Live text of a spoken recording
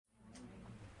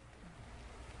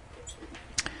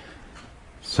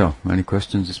So, any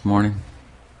questions this morning?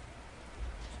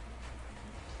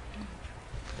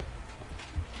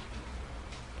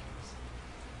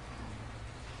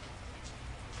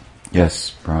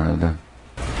 Yes, Pranada.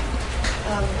 The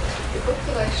book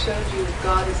that I showed you,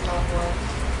 God is Not One,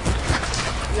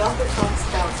 the author talks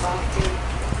about Bhakti,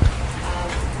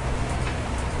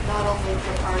 not only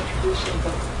from our tradition,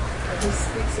 but he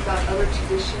speaks about other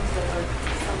traditions that are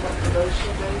somewhat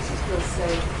devotional based. He'll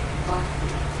say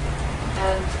Bhakti.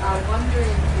 And I'm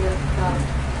wondering if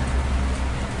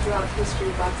throughout history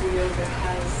Bhakti Yoga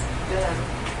has been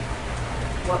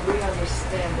what we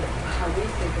understand it, how we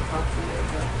think of Bhakti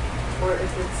Yoga, or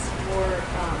if it's more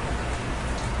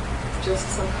just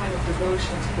some kind of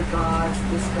devotion to the gods,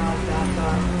 this god, that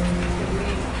god.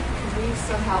 Can we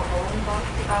somehow own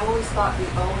Bhakti? I always thought we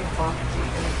owned Bhakti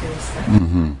in a sense.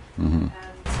 Mm-hmm. And,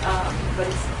 but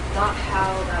it's not how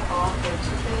that author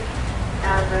took it.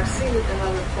 And I've seen it in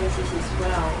other places as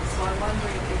well. So I'm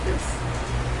wondering if it's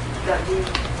that we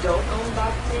don't own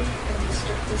Bhakti in the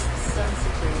strictest sense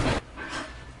of things.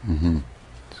 Mm-hmm.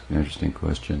 It's an interesting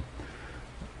question.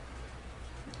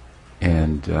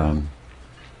 And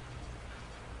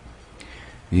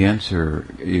the answer,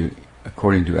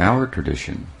 according to our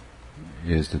tradition,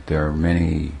 is that there are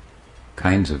many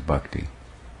kinds of bhakti.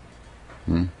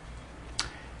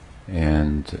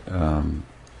 And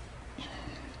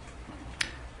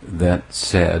that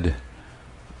said,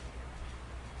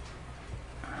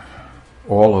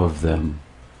 all of them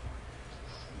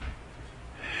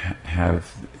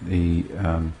have the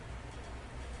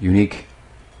unique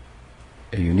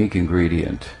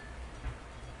ingredient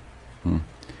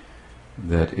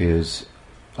that is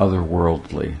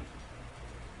otherworldly.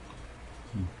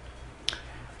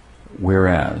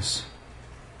 Whereas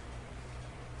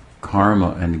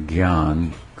karma and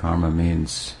gyan, karma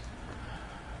means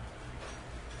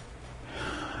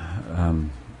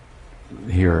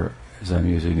here, as I'm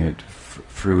using it,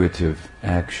 fruitive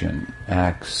action,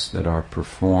 acts that are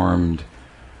performed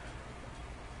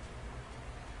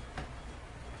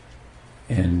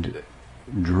and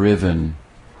driven,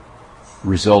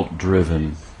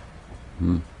 result-driven.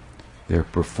 They're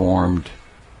performed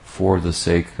for the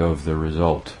sake of the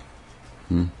result.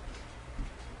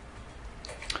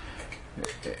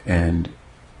 And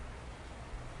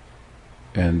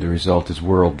the result is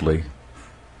worldly.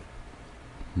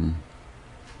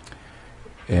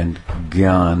 And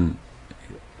gyan,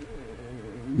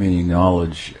 meaning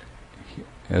knowledge,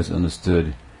 as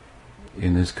understood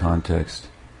in this context,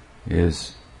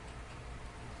 is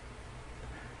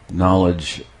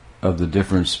knowledge of the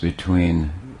difference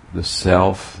between the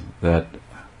self the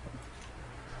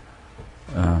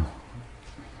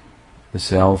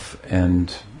self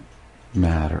and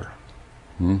matter.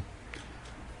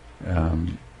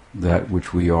 That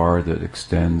which we are that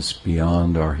extends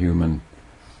beyond our human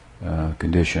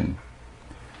condition.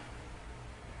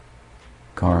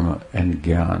 Karma and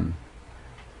gyan.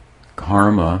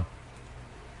 Karma,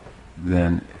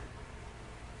 then,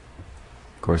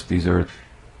 of course, these are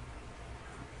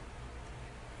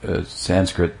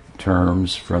Sanskrit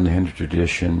terms from the Hindu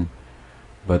tradition,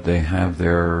 but they have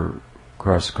their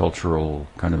cross-cultural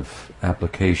kind of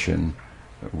application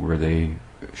where they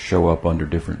show up under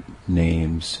different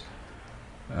names,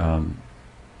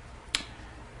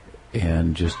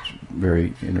 and just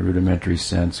very in a rudimentary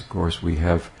sense, of course, we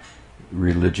have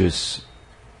religious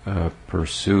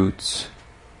pursuits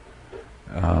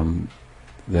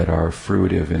that are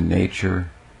fruitive in nature,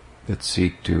 that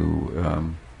seek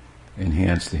to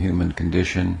enhance the human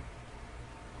condition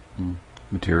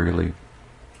materially.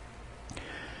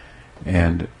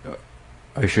 And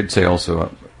I should say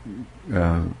also,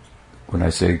 when I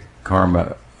say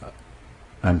karma,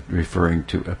 I'm referring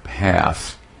to a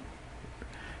path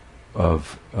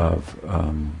of a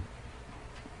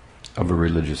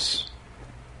religious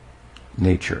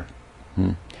nature,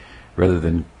 rather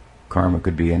than karma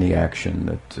could be any action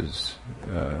that is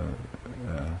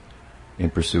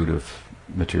in pursuit of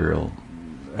material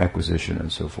acquisition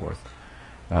and so forth.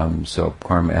 So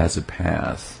karma as a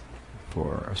path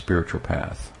for a spiritual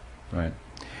path, right?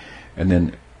 And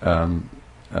then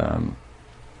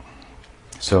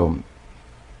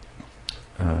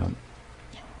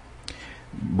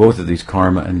both of these,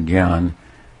 karma and gyan,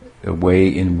 a way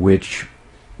in which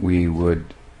we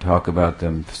would talk about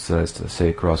them, so as to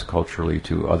say cross-culturally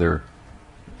to other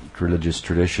religious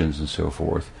traditions and so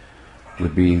forth,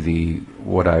 would be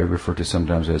what I refer to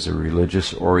sometimes as a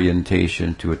religious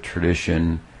orientation to a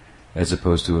tradition, as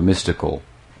opposed to a mystical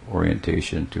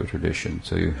orientation to a tradition.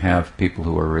 So you have people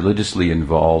who are religiously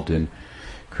involved in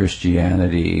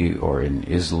Christianity or in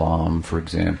Islam, for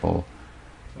example,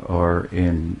 or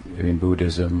in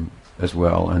Buddhism as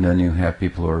well. And then you have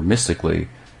people who are mystically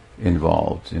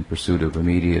involved in pursuit of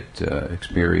immediate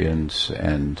experience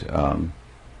and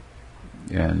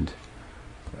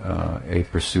a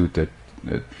pursuit that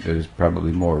is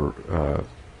probably more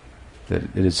that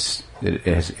it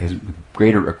has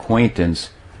greater acquaintance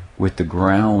with the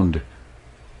ground,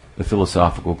 the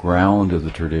philosophical ground of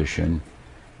the tradition,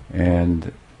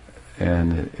 and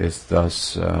is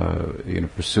thus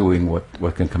pursuing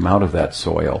what can come out of that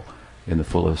soil in the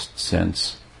fullest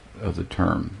sense of the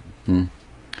term,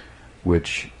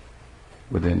 which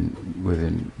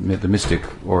within the mystic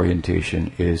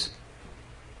orientation is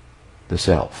the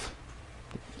self,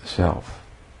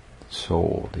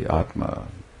 soul, the Atma,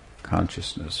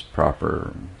 consciousness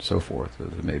proper, and so forth, as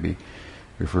it may be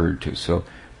referred to. So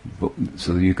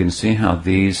you can see how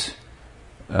these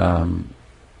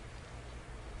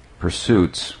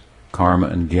pursuits, karma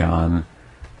and jnana,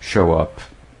 show up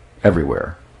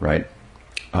everywhere, right?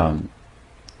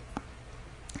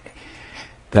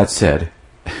 That said,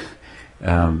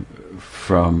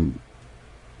 from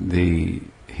the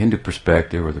Hindu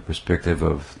perspective, or the perspective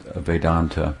of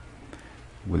Vedanta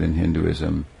within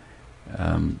Hinduism,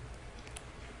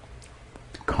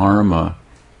 karma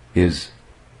is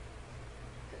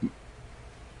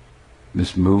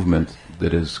this movement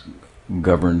that is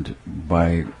governed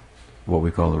by what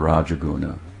we call the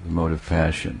Rajaguna, the mode of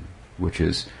passion, which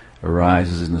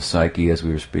arises in the psyche, as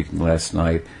we were speaking last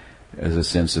night, as a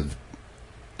sense of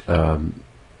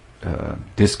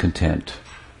discontent.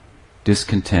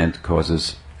 Discontent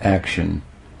causes action.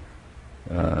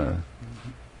 You're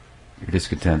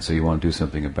discontent, so you want to do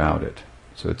something about it.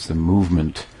 So it's the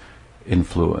movement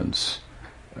influence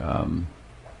of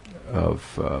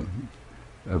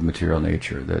material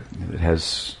nature that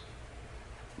has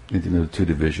the two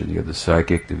divisions. You have the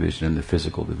psychic division and the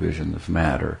physical division of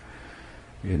matter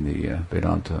in the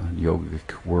Vedanta yogic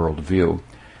worldview.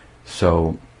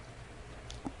 So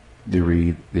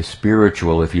the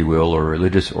spiritual, if you will, or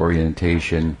religious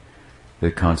orientation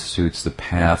that constitutes the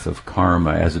path of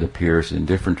karma as it appears in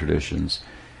different traditions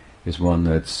is one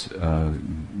that's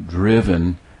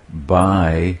driven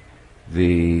by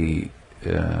the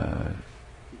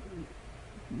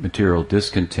material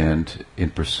discontent in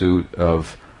pursuit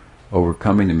of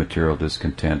overcoming the material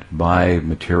discontent by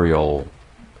material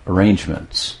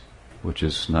arrangements, which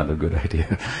is not a good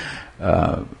idea.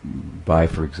 By,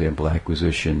 for example,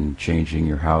 acquisition, changing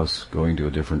your house, going to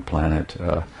a different planet,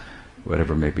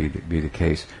 whatever may be the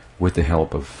case, with the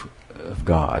help of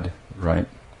God, right?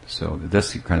 So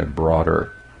that's the kind of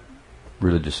broader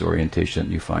religious orientation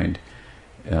that you find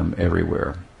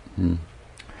everywhere.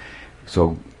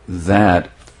 So that,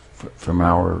 from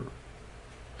our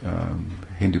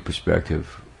Hindu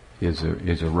perspective, is a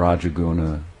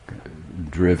Rajaguna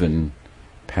driven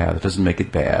path. It doesn't make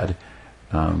it bad.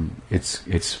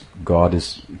 It's God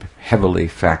is heavily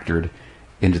factored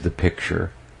into the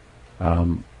picture,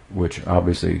 which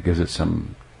obviously gives it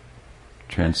some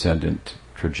transcendent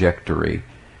trajectory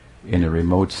in a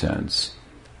remote sense,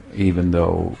 even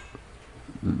though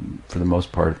for the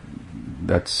most part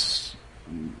that's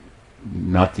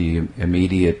not the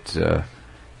immediate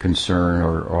concern,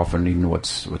 or often even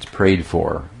what's prayed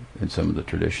for in some of the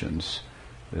traditions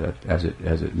as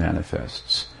it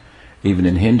manifests. Even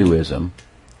in Hinduism,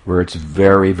 where it's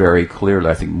very, very clearly,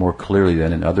 I think more clearly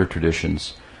than in other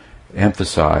traditions,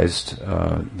 emphasized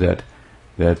that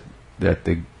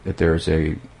there's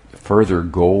a further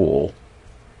goal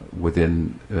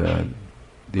within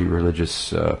the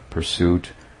religious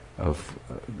pursuit of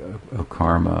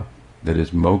karma that is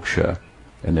moksha,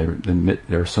 and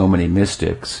there are so many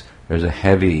mystics. There's a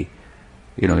heavy,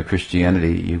 in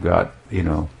Christianity you've got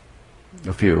a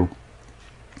few.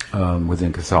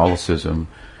 Within Catholicism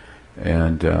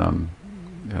and in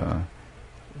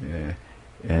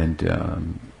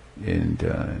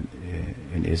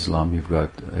Islam, you've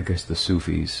got, I guess, the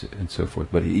Sufis and so forth.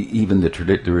 But even the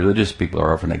religious people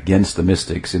are often against the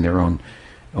mystics in their own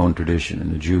tradition.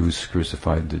 And the Jews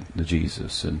crucified the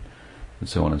Jesus, and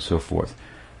so on and so forth.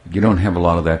 You don't have a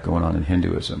lot of that going on in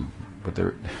Hinduism,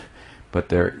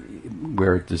 but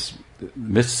where this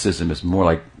mysticism is more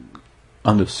like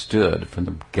understood from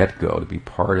the get-go to be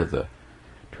part of the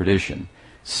tradition.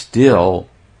 Still,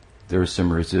 there's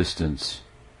some resistance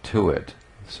to it.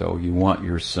 So you want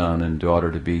your son and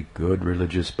daughter to be good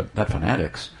religious, but not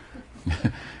fanatics.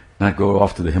 Not go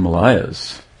off to the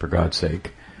Himalayas, for God's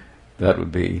sake. That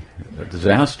would be a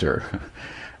disaster.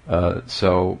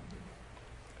 So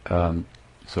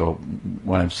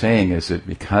what I'm saying is that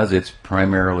because it's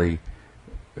primarily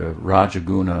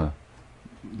Rajaguna,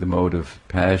 the mode of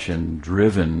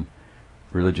passion-driven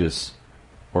religious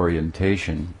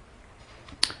orientation,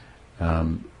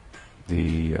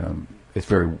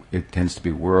 it tends to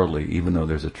be worldly, even though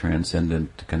there's a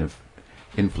transcendent kind of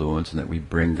influence, and that we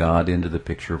bring God into the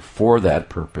picture for that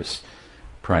purpose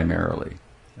primarily.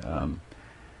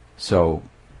 So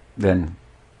then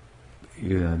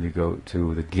you go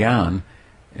to the Gyan,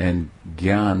 and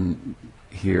Gyan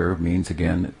here means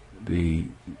again the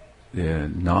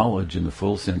knowledge in the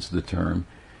full sense of the term,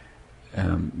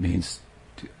 means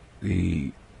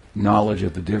the knowledge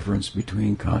of the difference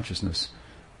between consciousness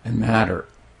and matter.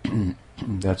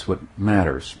 That's what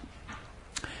matters.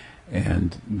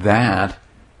 And that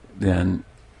then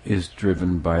is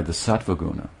driven by the sattva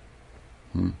guna,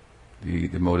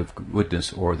 the mode of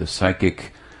goodness, or the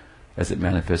psychic, as it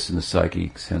manifests in the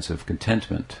psychic sense of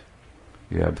contentment.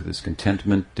 You have this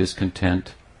contentment,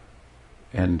 discontent,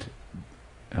 and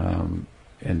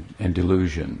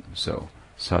delusion. So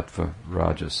sattva,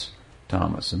 rajas,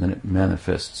 tamas, and then it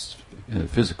manifests in a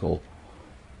physical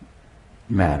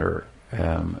matter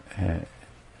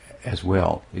as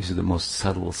well. These are the most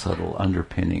subtle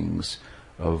underpinnings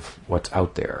of what's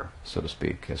out there, so to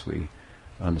speak, as we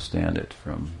understand it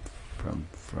from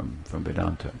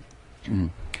Vedanta.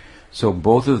 So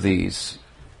both of these,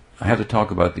 I have to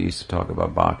talk about these to talk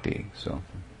about bhakti. So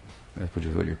that's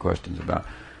what your question's about.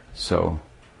 So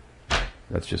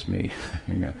that's just me.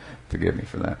 Forgive me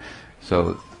for that.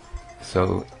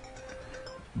 So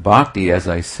bhakti, as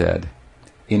I said,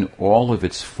 in all of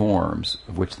its forms,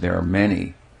 of which there are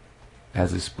many,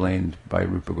 as explained by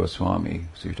Rupa Goswami.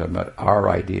 So you're talking about our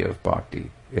idea of bhakti.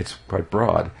 It's quite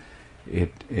broad.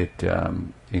 It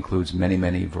includes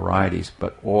many varieties,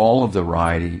 but all of the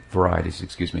varieties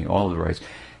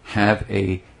have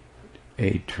a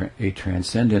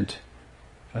transcendent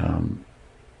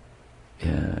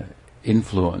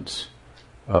influence,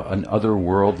 an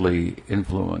otherworldly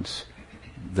influence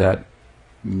that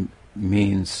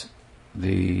means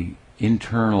the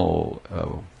internal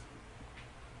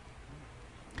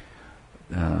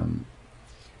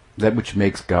that which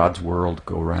makes God's world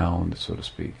go round, so to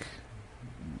speak.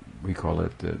 We call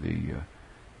it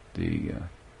the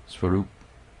Swarup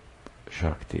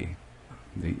Shakti,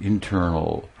 the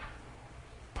internal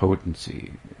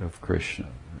potency of Krishna.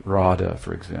 Radha,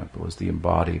 for example, is the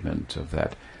embodiment of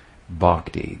that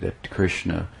bhakti that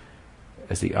Krishna,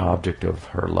 as the object of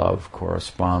her love,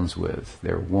 corresponds with.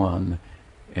 They're one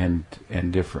and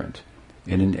different.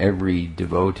 And in every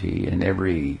devotee, in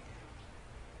every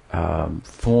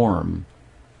form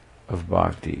of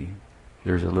bhakti,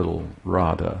 there's a little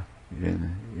Radha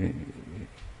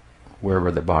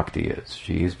wherever the bhakti is.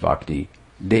 She is Bhakti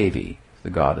Devi, the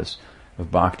goddess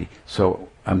of bhakti. So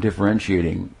I'm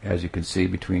differentiating, as you can see,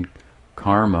 between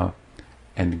karma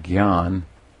and gyan,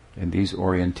 and these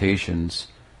orientations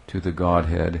to the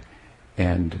Godhead,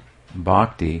 and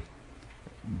bhakti,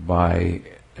 by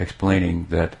explaining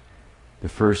that the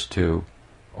first two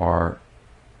are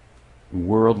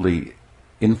worldly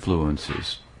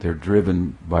influences. They're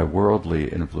driven by worldly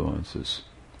influences.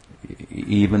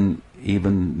 Even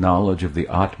knowledge of the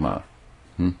Atma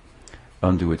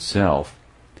unto itself,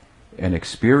 and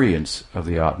experience of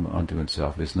the Atma unto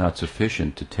itself, is not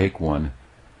sufficient to take one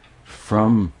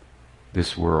from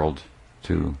this world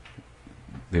to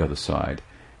the other side.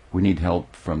 We need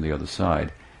help from the other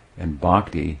side, and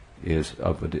bhakti is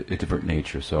of a different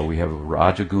nature. So we have a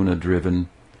Rajaguna-driven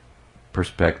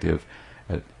perspective,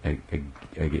 a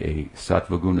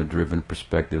Sattva-guna-driven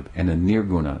perspective, and a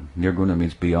Nirguna. Nirguna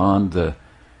means beyond the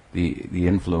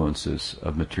influences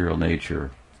of material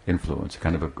nature influence,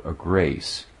 kind of a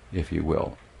grace, if you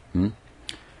will.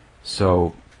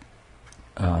 So,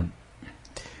 that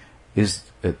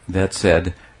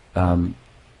said,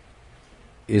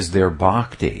 is there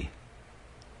bhakti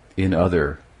in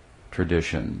other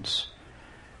traditions?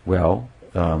 Well,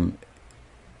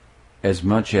 as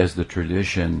much as the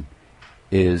tradition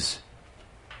is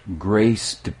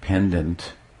grace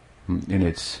dependent in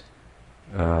its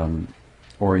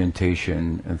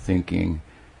orientation and thinking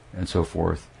and so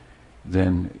forth,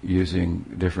 then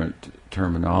using different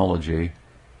terminology,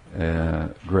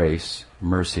 grace,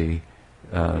 mercy,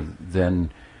 then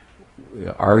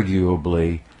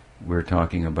arguably we're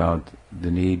talking about the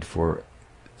need for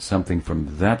something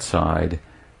from that side,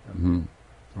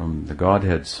 from the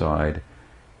Godhead side,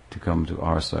 to come to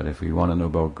our side. If we want to know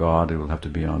about God, it will have to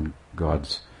be on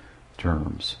God's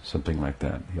terms, something like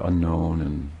that, the unknown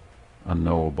and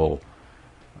unknowable.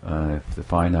 If the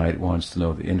finite wants to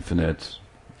know the infinite,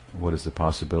 what is the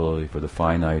possibility for the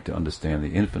finite to understand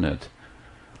the infinite?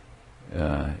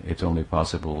 It's only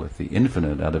possible if the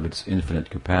infinite, out of its infinite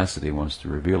capacity, wants to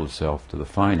reveal itself to the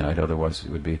finite. Otherwise, it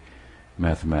would be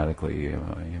mathematically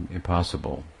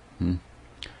impossible.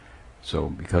 So,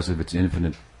 because of its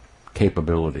infinite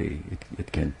capability,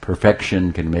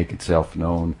 perfection can make itself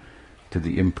known to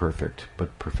the imperfect,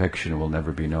 but perfection will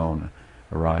never be known,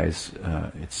 arise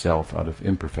itself out of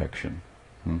imperfection.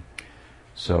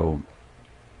 So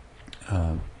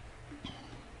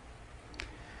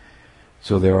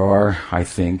there are, I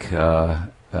think,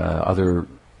 other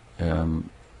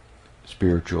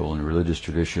spiritual and religious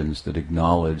traditions that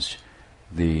acknowledge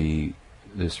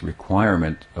this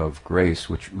requirement of grace,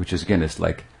 which is again, it's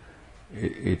like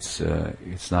it's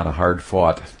not a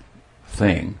hard-fought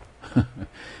thing,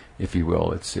 if you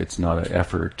will. It's not an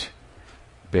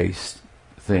effort-based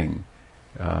thing.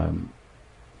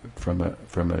 From a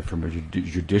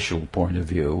judicial point of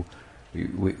view,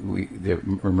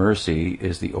 mercy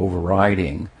is the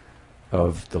overriding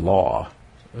of the law,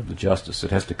 of the justice.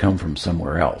 It has to come from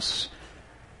somewhere else.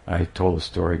 I told a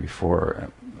story before.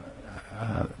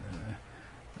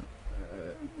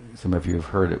 Some of you have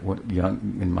heard it.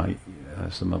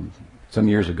 Some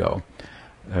years ago,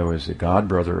 there was a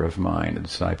godbrother of mine, a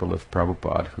disciple of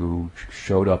Prabhupada, who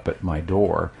showed up at my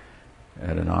door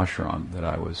at an ashram that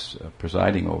I was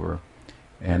presiding over,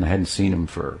 and I hadn't seen him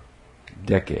for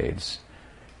decades.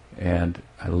 And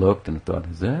I looked and thought,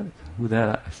 is that who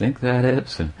that I think that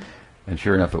is? And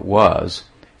sure enough, it was.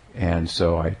 And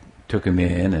so I took him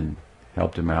in and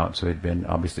helped him out. So he'd been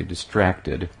obviously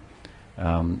distracted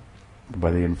by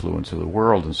the influence of the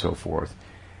world and so forth.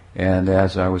 And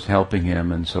as I was helping him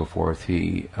and so forth,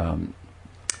 he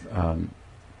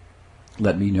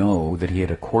let me know that he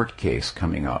had a court case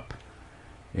coming up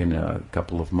in a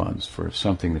couple of months for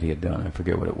something that he had done. I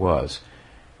forget what it was.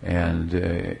 And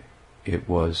it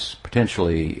was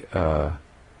potentially the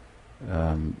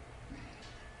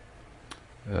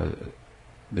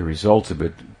results of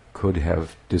it could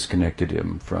have disconnected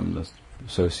him from the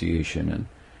association and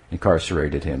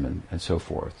incarcerated him and so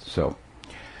forth.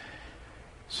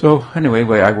 So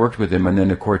anyway, I worked with him, and then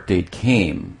the court date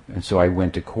came, and so I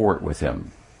went to court with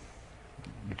him,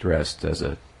 dressed as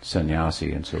a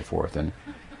sannyasi and so forth, and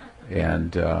he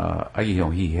had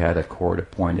a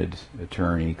court-appointed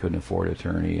attorney. He couldn't afford an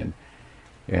attorney,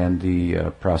 and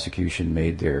the prosecution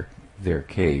made their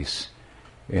case,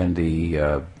 and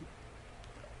the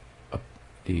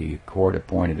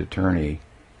court-appointed attorney,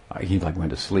 he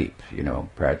went to sleep,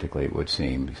 practically it would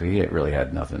seem. So he really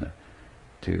had nothing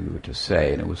to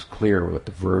say, and it was clear what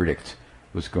the verdict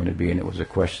was going to be, and it was a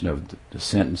question of the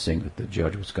sentencing that the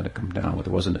judge was going to come down with.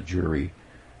 It wasn't a jury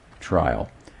trial.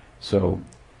 So,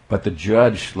 but the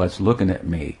judge was looking at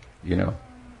me, and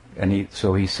he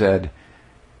said,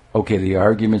 okay, the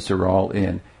arguments are all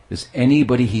in. Does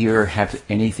anybody here have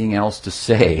anything else to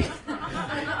say?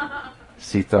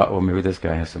 So he thought, well, maybe this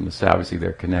guy has something to say. Obviously,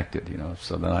 they're connected,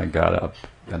 So then I got up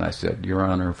and I said, Your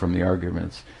Honor, from the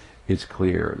arguments, it's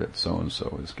clear that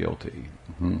so-and-so is guilty,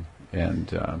 and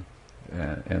so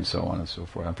on and so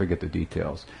forth. I forget the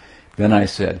details. Then I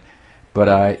said,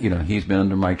 but he's been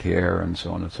under my care and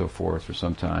so on and so forth for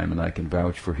some time, and I can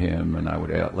vouch for him. And I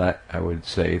would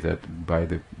say that by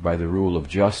the rule of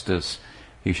justice,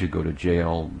 he should go to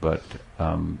jail. But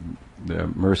the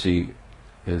mercy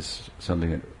is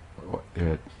something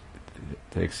that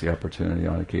takes the opportunity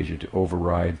on occasion to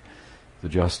override the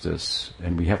justice,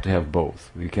 and we have to have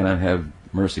both. We cannot have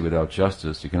mercy without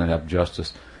justice. You cannot have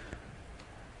justice.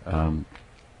 You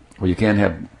can't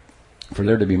have. For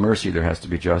there to be mercy, there has to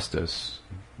be justice.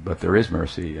 But there is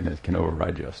mercy, and it can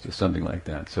override justice, something like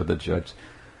that. So the judge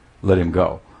let him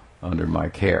go under my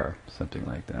care, something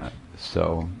like that.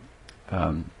 So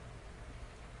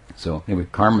anyway,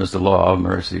 karma is the law.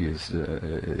 Mercy is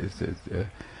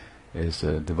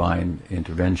a divine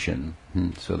intervention.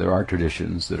 So there are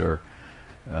traditions that are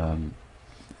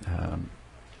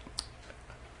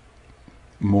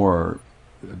more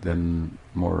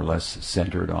or less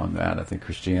centered on that. I think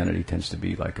Christianity tends to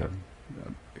be like a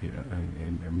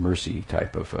mercy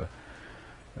type of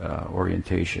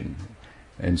orientation,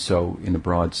 and so in a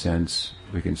broad sense,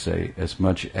 we can say as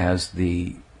much as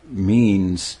the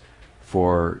means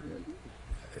for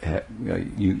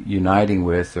uniting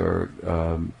with or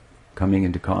coming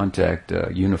into contact,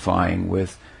 unifying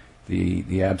with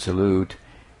the Absolute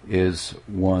is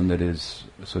one that is,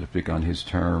 so to speak, on his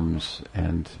terms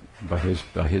and by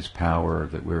his power,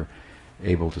 that we're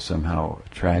able to somehow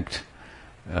attract,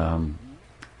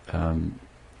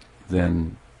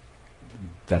 then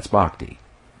that's bhakti.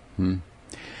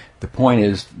 The point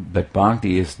is that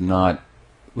bhakti is not.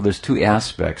 Well, there's two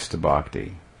aspects to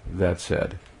bhakti. That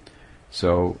said,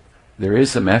 so there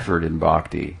is some effort in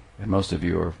bhakti, and most of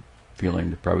you are feeling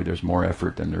that probably there's more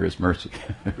effort than there is mercy.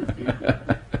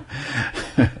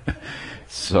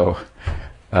 So,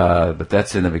 but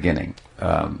that's in the beginning.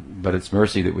 But it's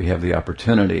mercy that we have the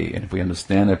opportunity, and if we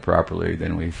understand it properly,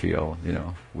 then we feel,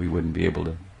 we wouldn't be able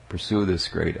to pursue this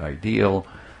great ideal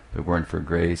if it weren't for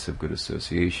grace of good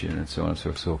association, and so on and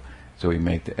so forth. So we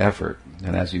make the effort,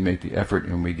 and as we make the effort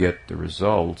and we get the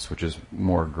results, which is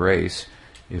more grace,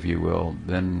 if you will,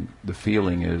 then the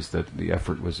feeling is that the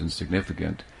effort was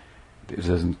insignificant. It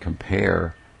doesn't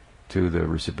compare to the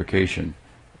reciprocation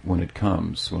when it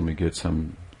comes, when we get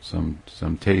some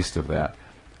taste of that,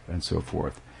 and so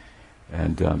forth.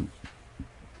 And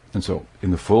so,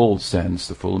 in the full sense,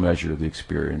 the full measure of the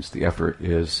experience, the effort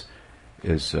is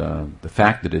the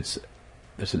fact that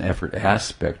there's an effort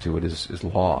aspect to it is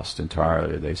lost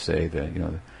entirely. They say that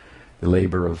the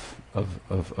labor of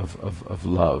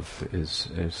love is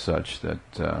such that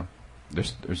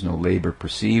there's no labor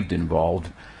perceived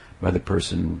involved by the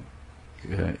person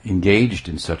engaged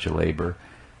in such a labor.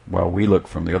 While we look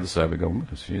from the other side, we go,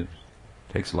 it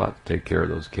takes a lot to take care of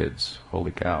those kids.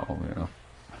 Holy cow,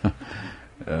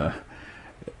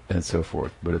 and so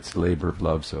forth. But it's the labor of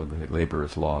love, so the labor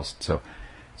is lost.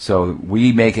 So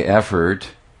we make an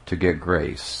effort to get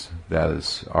grace. That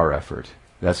is our effort.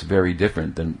 That's very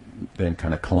different than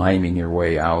kind of climbing your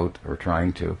way out or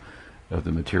trying to of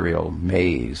the material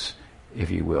maze, if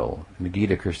you will. In the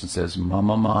Gita, Krishna says,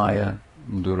 Mama Maya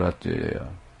Durateya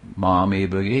Mami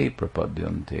Bhagi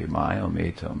Prapadyante Maya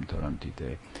Metam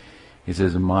Tarantite. He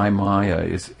says, my Maya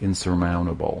is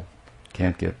insurmountable.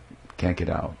 Can't get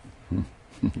out.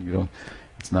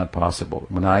 It's not possible.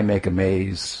 When I make a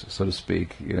maze, so to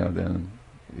speak, then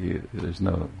there's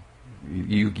no,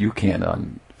 you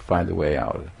can't find a way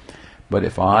out. But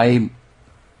if I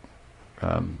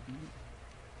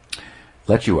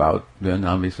let you out, then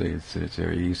obviously it's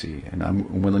very easy, and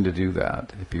I'm willing to do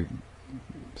that. If you,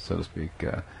 so to speak,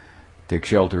 take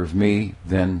shelter of me,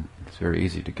 then it's very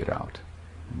easy to get out.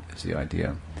 Is the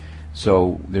idea.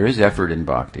 So there is effort in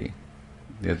bhakti.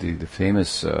 The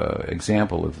famous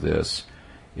example of this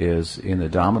is in the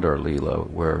Damodar Leela,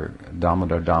 where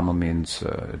Dhamma means,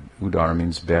 Udara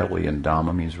means belly, and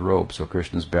Dhamma means rope. So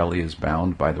Krishna's belly is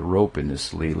bound by the rope in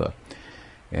this Leela,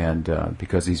 and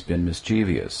because he's been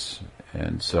mischievous.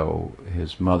 And so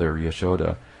his mother,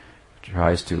 Yashoda,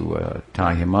 tries to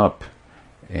tie him up,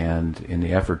 and in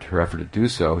her effort to do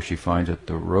so, she finds that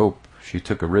the rope, she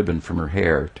took a ribbon from her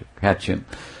hair to catch him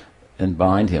and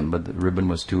bind him, but the ribbon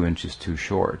was 2 inches too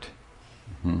short.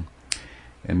 Mm-hmm.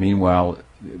 And meanwhile,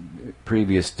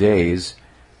 previous days,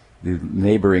 the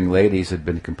neighboring ladies had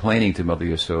been complaining to Mother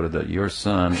Yasoda that your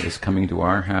son is coming to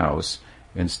our house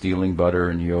and stealing butter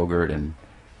and yogurt and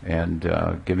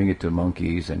giving it to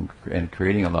monkeys and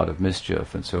creating a lot of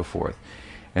mischief and so forth.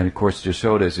 And of course,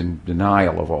 Yasoda is in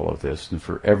denial of all of this, and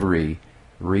for every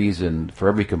reason, for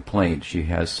every complaint, she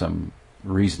has some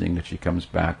reasoning that she comes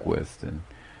back with, and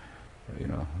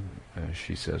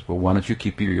she says, "Well, why don't you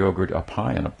keep your yogurt up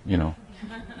high and in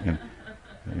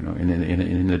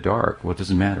the dark? Well, it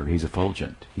doesn't matter. He's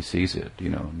effulgent. He sees it.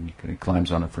 And he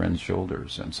climbs on a friend's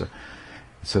shoulders, and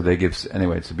so they give.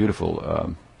 Anyway, it's a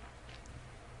beautiful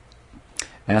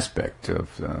aspect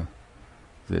of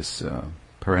this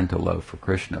parental love for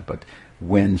Krishna. But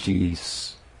when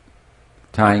she's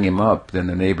tying him up, then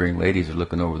the neighboring ladies are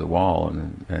looking over the wall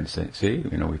and saying, "See,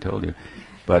 we told you."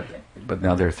 But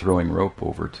now they're throwing rope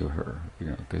over to her,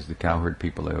 because the cowherd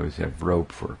people, they always have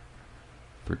rope for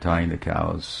tying the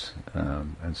cows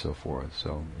and so forth.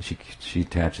 So she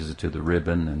attaches it to the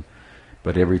ribbon,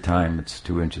 but every time it's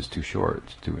 2 inches too short.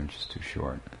 It's 2 inches too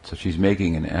short. So she's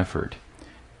making an effort,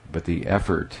 but the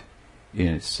effort in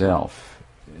itself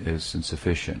is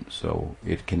insufficient. So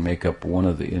it can make up one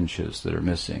of the inches that are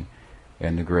missing,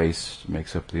 and the grace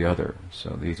makes up the other.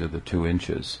 So these are the 2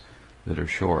 inches that are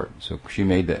short. So she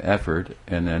made the effort,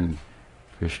 and then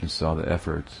Krishna saw the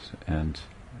effort, and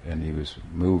he was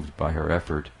moved by her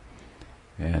effort,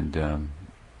 and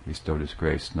bestowed his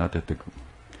grace. Not that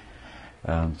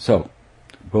so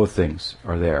both things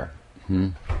are there.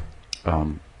 And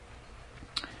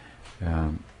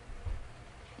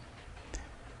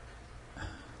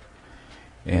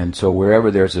so wherever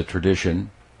there's a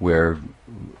tradition where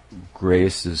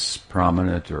grace is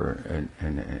prominent, or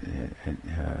an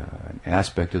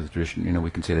aspect of the tradition, we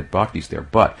can say that bhakti's there.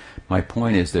 But my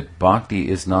point is that bhakti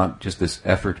is not just this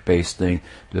effort-based thing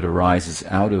that arises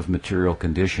out of material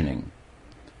conditioning.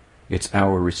 It's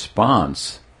our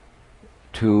response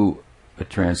to a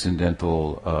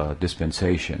transcendental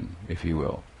dispensation, if you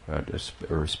will. A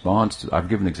response to, I've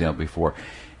given an example before.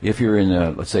 If you're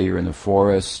let's say you're in the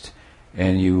forest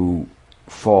and you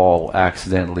fall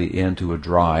accidentally into a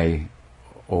dry,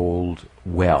 old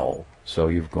well. So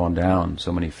you've gone down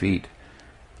so many feet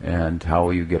And how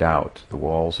will you get out? The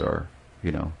walls are,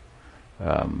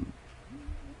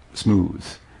 smooth.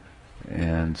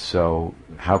 And so,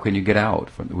 how can you get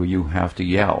out? Well, you have to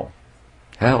yell,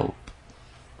 help,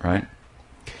 right?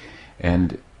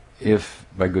 And if,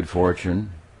 by good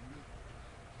fortune,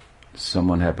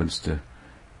 someone happens to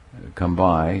come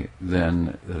by,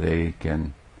 then they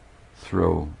can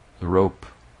throw the rope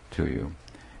to you.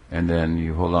 And then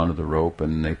you hold on to the rope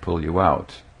and they pull you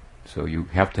out. So you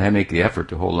have to make the effort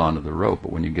to hold on to the rope,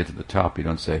 but when you get to the top, you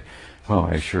don't say, "Oh,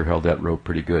 I sure held that rope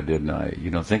pretty good, didn't I?" You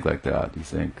don't think like that. You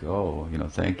think, "Oh,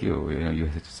 thank you. You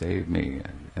saved me,"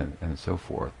 and so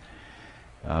forth.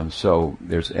 So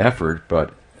there's effort,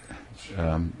 but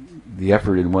the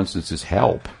effort in one sense is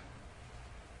help.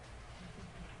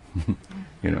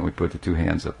 We put the two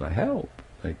hands up, help,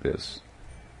 like this.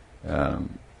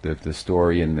 The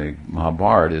story in the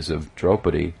Mahabharata is of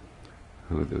Draupadi,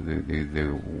 who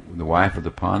the wife of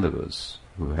the Pandavas,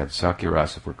 who had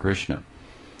Sakyarasa for Krishna,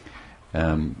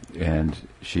 and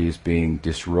she's being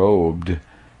disrobed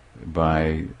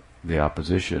by the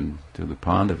opposition to the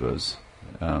Pandavas,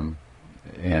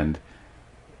 and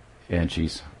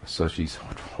she's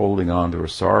holding on to her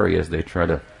sari as they try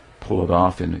to pull it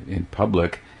off in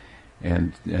public,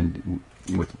 and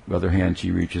with the other hand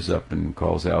she reaches up and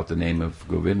calls out the name of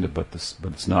Govinda, but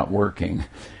it's not working.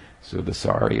 So the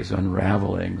sari is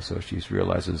unraveling, so she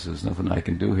realizes there's nothing I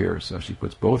can do here, so she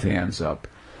puts both hands up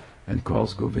and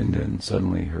calls Govinda, and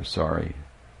suddenly her sari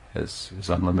is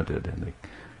unlimited, and they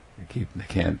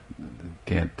can't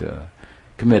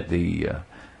commit the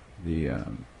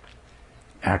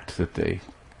act that they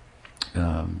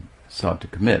sought to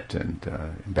commit, and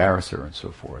embarrass her and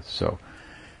so forth.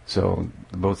 So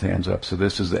both hands up. So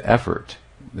this is the effort.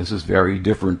 This is very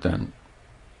different than,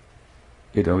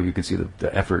 you can see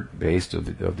the effort based of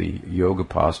the yoga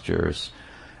postures,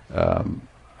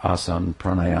 asana,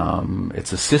 pranayam.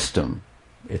 It's a system.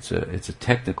 It's a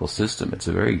technical system. It's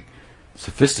a very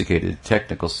sophisticated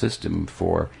technical system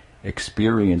for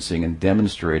experiencing and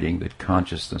demonstrating that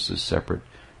consciousness is separate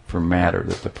from matter,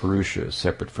 that the Purusha is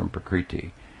separate from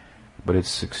Prakriti. But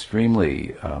it's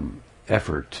extremely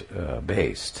effort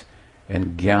based,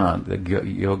 and Gyan, the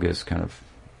yoga is kind of,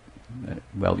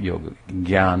 yoga,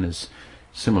 Gyan is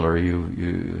similar. You've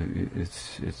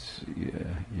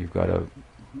got to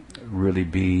really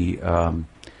be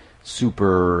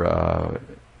super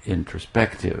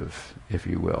introspective, if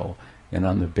you will, and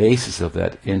on the basis of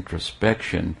that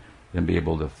introspection, then be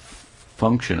able to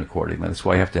function accordingly. That's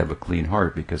why you have to have a clean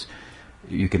heart, because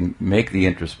you can make the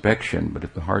introspection, but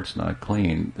if the heart's not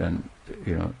clean, then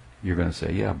you're going to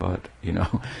say, yeah, but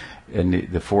and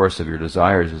the force of your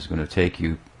desires is going to take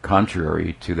you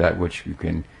contrary to that which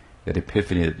that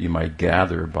epiphany that you might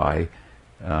gather by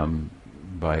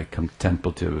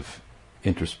contemplative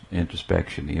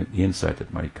introspection, the insight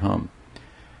that might come.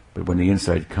 But when the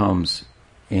insight comes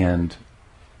and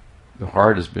the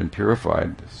heart has been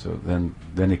purified, so then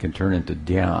it can turn into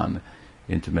dhyan,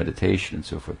 into meditation and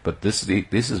so forth. But this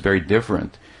is very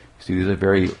different. See, these are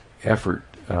very effort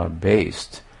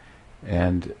based,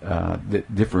 and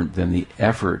different than the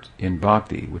effort in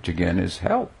bhakti, which again is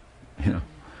help.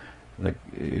 Like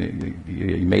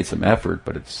you made some effort,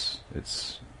 but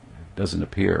it doesn't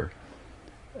appear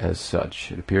as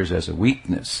such. It appears as a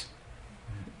weakness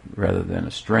rather than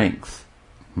a strength.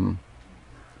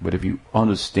 But if you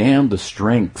understand the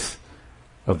strength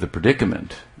of the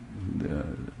predicament,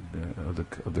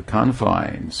 of the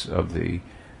confines of the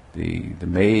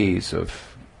maze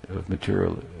of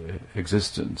material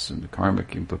existence and the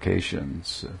karmic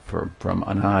implications from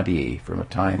anadi, from a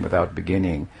time without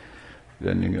beginning,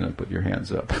 then you're going to put your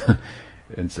hands up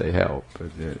and say help.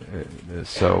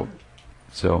 So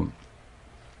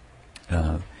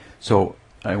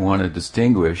I want to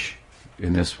distinguish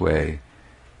in this way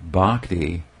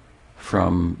bhakti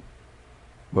from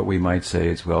what we might say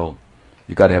is, you've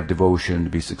got to have devotion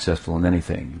to be successful in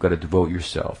anything. You've got to devote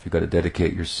yourself. You've got to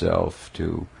dedicate yourself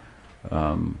to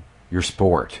your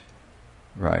sport,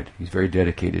 right? He's very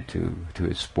dedicated to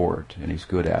his sport, and he's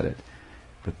good at it.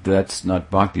 But that's not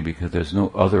bhakti, because there's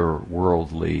no other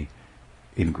worldly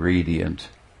ingredient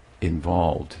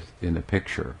involved in the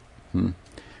picture.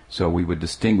 So we would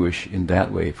distinguish in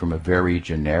that way from a very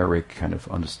generic kind of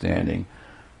understanding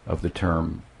of the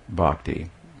term bhakti.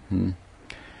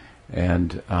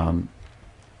 And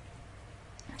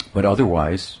but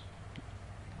otherwise,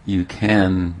 you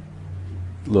can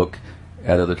look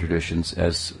at other traditions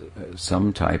as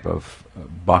some type of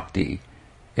bhakti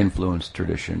influenced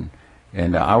tradition.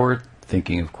 And our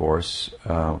thinking, of course,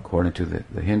 according to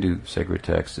the Hindu sacred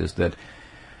text, is that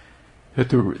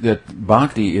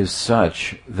bhakti is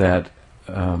such that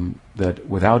that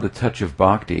without a touch of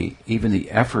bhakti, even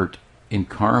the effort in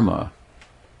karma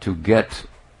to get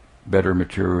better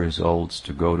material results,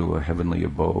 to go to a heavenly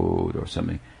abode or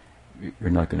something, you're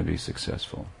not going to be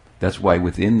successful. That's why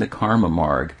within the karma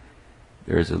marg,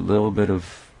 there's a little bit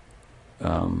of,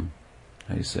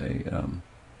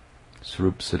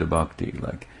 Swarup Siddha Bhakti.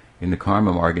 Like in the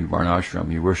karma marg in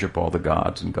Varnashram, you worship all the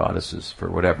gods and goddesses for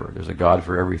whatever. There's a god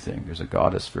for everything. There's a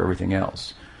goddess for everything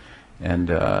else. And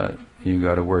you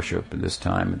got to worship in this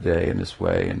time of day in this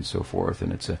way and so forth.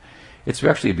 And it's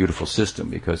actually a beautiful system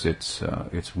because it's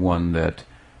one that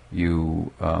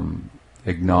you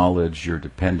acknowledge your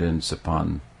dependence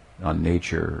on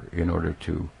nature in order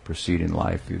to proceed in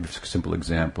life. A simple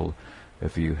example: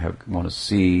 if you want to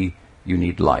see, you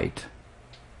need light.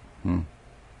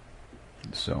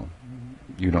 So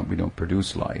we don't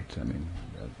produce light. I mean,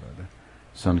 the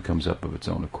sun comes up of its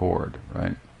own accord,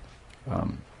 right?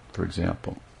 For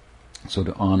example. So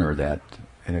to honor that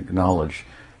and acknowledge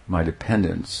my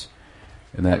dependence,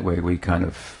 and that way we kind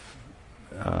of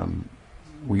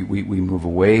we move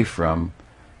away from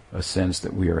a sense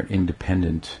that we are an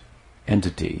independent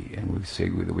entity, and we say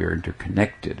that we are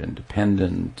interconnected and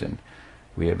dependent, and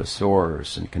we have a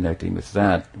source, and connecting with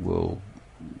that will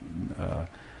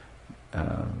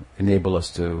enable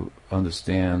us to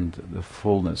understand the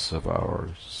fullness of our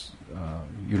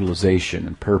utilization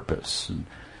and purpose,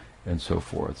 and so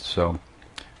forth. So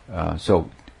at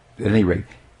any rate,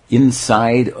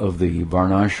 inside of the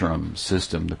Varnashram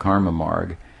system, the karma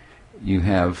marg, you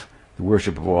have the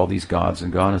worship of all these gods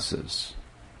and goddesses.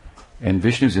 And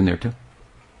Vishnu's in there too.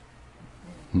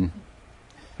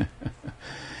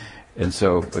 And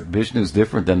so, but Vishnu's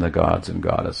different than the gods and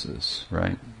goddesses,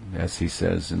 right? As he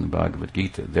says in the Bhagavad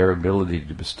Gita, their ability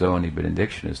to bestow any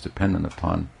benediction is dependent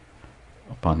upon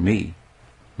me.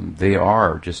 They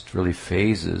are just really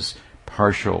phases,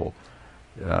 partial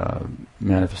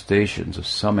manifestations of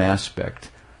some aspect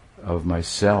of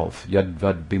myself.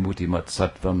 Yadvad bimuti mat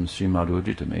sattvam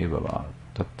srimadujitam eva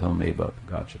tattam eva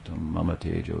gachatam mama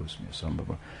tejosmi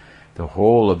sambhava. The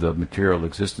whole of the material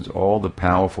existence, all the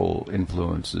powerful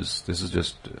influences, this is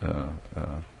just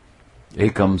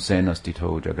ekam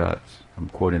senastito jagat. I'm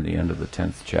quoting the end of the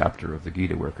 10th chapter of the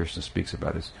Gita, where Krishna speaks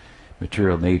about his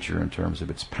material nature in terms of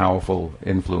its powerful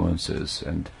influences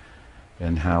and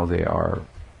how they are,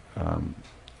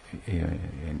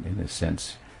 in a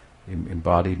sense,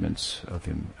 embodiments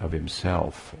of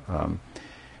himself.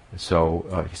 So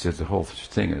he says the whole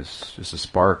thing is just a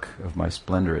spark of my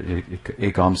splendor.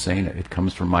 Ekam sena, it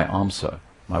comes from my amsa,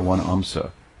 my one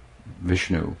amsa,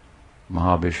 Vishnu,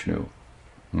 Mahavishnu.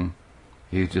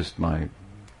 He's just my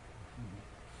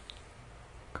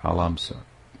kalamsa,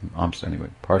 amsa anyway,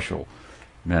 partial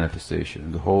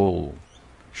manifestation. The whole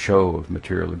show of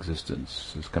material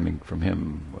existence is coming from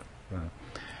him.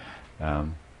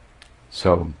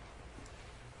 So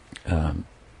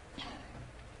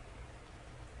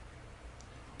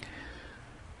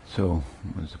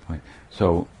what is the point?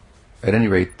 So, at any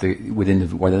rate, within the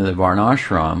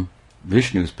Varnashram,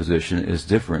 Vishnu's position is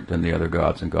different than the other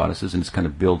gods and goddesses, and it's kind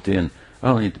of built in.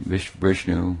 Oh,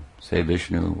 Vishnu, say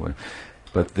Vishnu,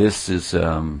 but this is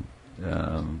kind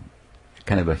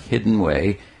of a hidden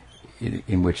way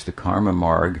in which the karma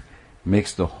marg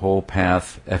makes the whole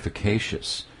path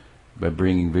efficacious by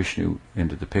bringing Vishnu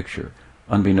into the picture,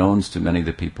 unbeknownst to many of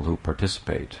the people who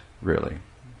participate, really.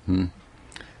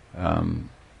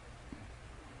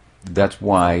 That's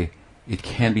why it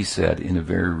can be said in a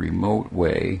very remote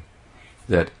way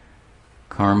that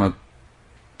karma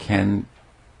can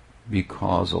be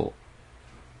causal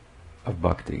of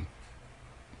bhakti.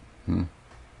 But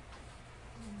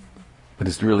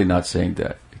it's really not saying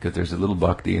that, because there's a little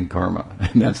bhakti in karma,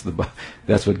 and that's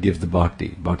what gives the bhakti.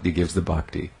 Bhakti gives the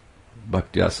bhakti.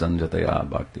 Bhaktya sanjataya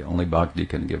bhakti. Only bhakti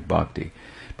can give bhakti.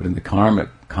 But in the karma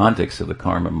context of the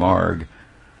karma marg,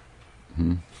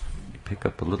 you pick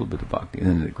up a little bit of bhakti, and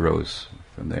then it grows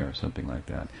from there, something like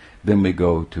that. Then we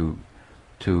go to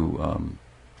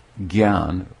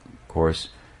Gyan. Of course,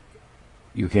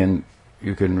 you can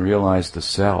realize the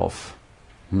self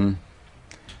to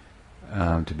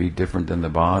be different than the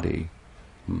body,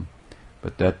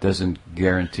 but that doesn't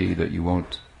guarantee that you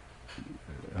won't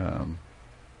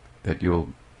that you'll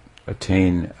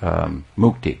attain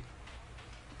mukti.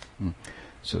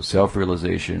 So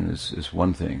self-realization is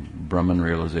one thing. Brahman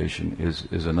realization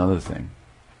is another thing.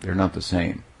 They're not the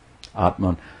same.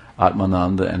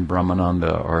 Atmananda and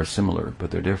Brahmananda are similar,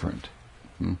 but they're different.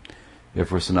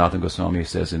 Therefore, Sanatana Goswami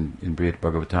says in Brihad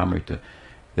Bhagavatamrita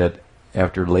that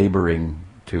after laboring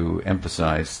to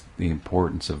emphasize the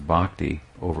importance of bhakti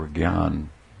over gyan,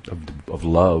 of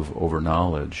love over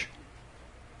knowledge,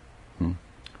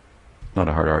 not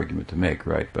a hard argument to make,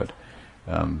 right? But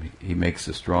he makes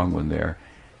a strong one there.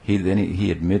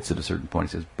 He admits at a certain point,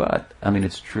 he says, but, I mean,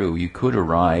 it's true, you could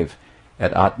arrive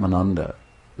at Atmananda,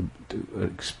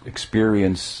 to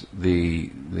experience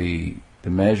the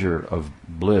measure of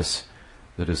bliss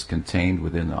that is contained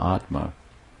within the Atma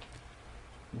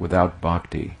without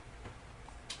bhakti.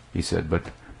 He said,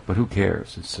 but who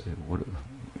cares? It's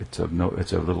of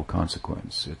little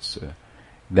consequence. It's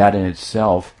that in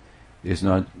itself is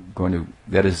not going to.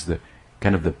 That is the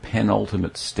kind of the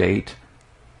penultimate state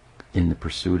in the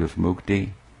pursuit of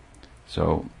mukti.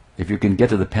 So, if you can get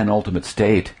to the penultimate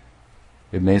state,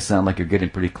 it may sound like you're getting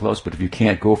pretty close. But if you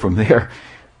can't go from there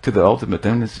to the ultimate,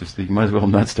 then it's just, you might as well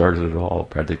not start it at all.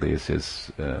 Practically, is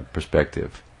his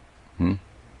perspective. You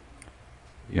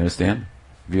understand?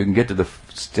 If you can get to the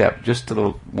step, just to the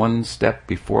one step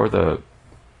before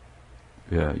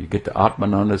you get to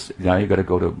Atmananda, now you got to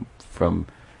go from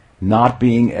not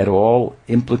being at all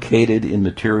implicated in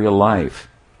material life.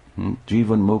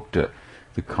 Jivan Mukta,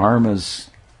 the karma's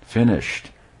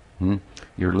finished.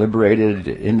 You're liberated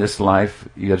in this life.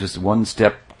 You got just one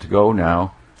step to go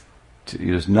now.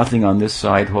 There's nothing on this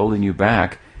side holding you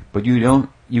back, but you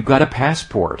got a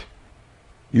passport.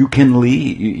 You can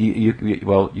leave. You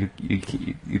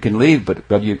can leave,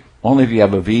 but you only if you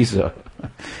have a visa.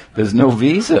 There's no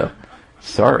visa.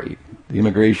 Sorry, the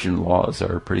immigration laws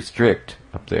are pretty strict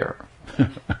up there.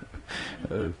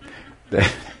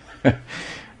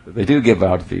 They do give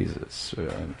out visas.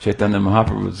 Chaitanya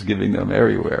Mahaprabhu is giving them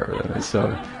everywhere.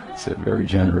 So it's a very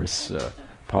generous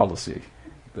policy.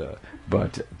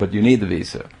 But you need the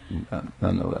visa,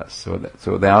 nonetheless. So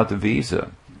without the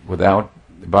visa, without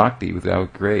bhakti,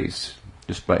 without grace,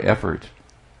 just by effort,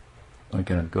 I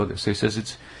cannot go there. So he says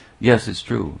it's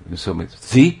true. So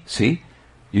see,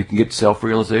 you can get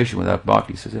self-realization without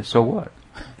bhakti. He says, so what?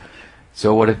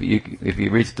 So what if you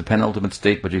reach the penultimate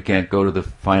state, but you can't go to the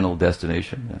final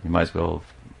destination? You might as well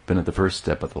have been at the first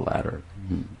step of the ladder,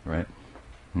 right?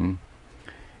 And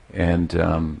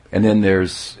then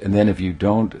if you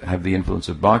don't have the influence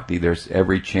of bhakti, there's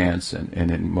every chance, and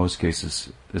in most cases,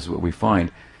 this is what we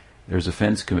find, there's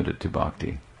offense committed to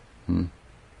bhakti. And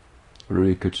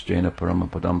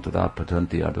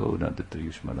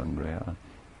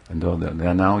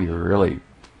now you're really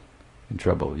in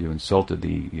trouble. You insulted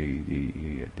the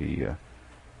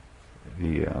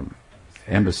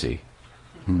embassy,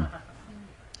 and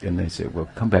they say, "Well,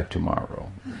 come back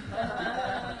tomorrow.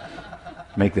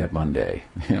 Make that Monday."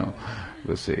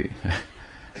 We'll see.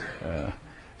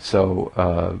 So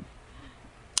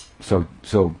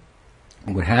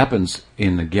what happens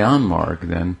in the Gyan Marg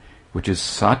then, which is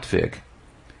sattvic,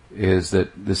 is that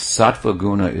this sattva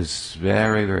guna is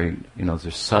very, very,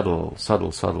 there's subtle,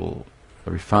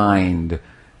 refined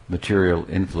material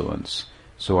influence.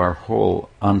 So our whole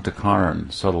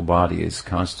antakaran, subtle body, is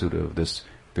constituted of this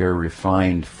very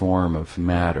refined form of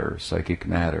matter, psychic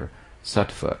matter,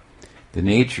 sattva. The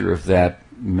nature of that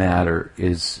matter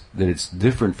is that it's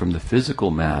different from the physical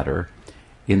matter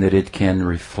in that it can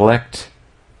reflect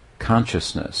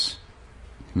consciousness.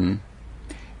 And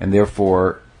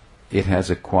therefore, it has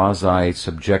a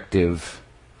quasi-subjective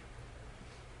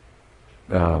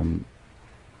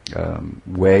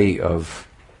way of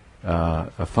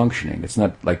functioning. It's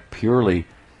not like purely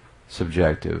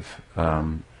subjective.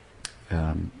 For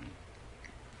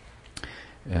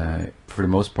the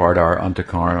most part, our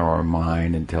antakarna, our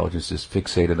mind, intelligence is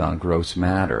fixated on gross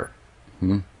matter.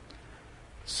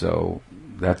 So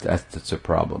that's a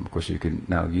problem. Of course, you can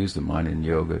now use the mind in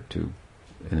yoga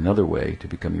in another way to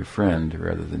become your friend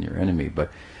rather than your enemy. But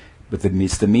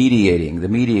it's the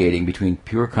mediating between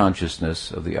pure consciousness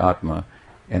of the Atma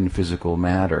and physical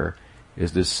matter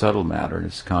is this subtle matter, and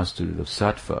it's constituted of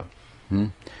sattva.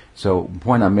 So the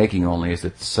point I'm making only is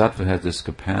that sattva has this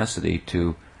capacity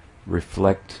to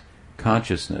reflect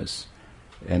consciousness,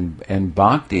 and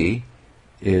bhakti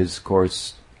is, of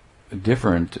course,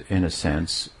 different in a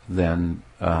sense than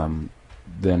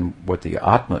what the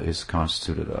Atma is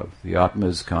constituted of. The Atma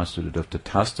is constituted of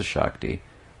Tatastha Shakti,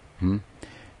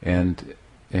 and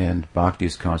bhakti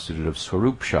is constituted of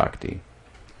Swarup Shakti.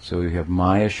 So you have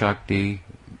Maya Shakti,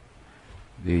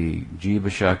 the Jiva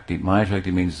Shakti. Maya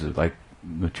Shakti means like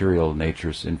material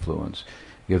nature's influence.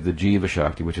 You have the Jiva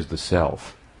Shakti, which is the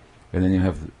self. And then you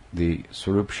have the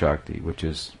Swarup Shakti, which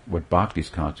is what bhakti is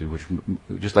constituted, which,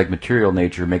 just like material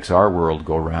nature makes our world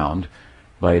go round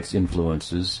by its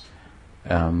influences,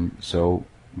 so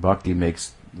bhakti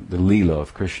makes the Leela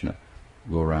of Krishna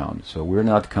go round. So we're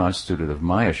not constituted of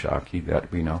Maya Shakti,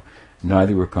 that we know.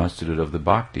 Neither we're constituted of the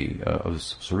bhakti, of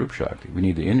Swarup Shakti. We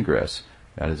need the ingress,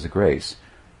 that is the grace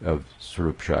of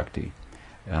Swarup Shakti,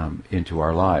 into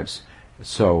our lives.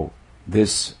 So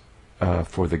this,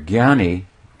 for the jnani,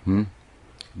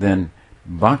 then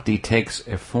bhakti takes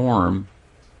a form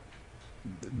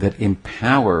that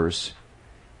empowers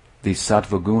the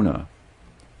sattva guna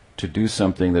to do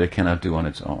something that it cannot do on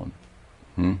its own.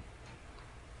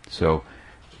 So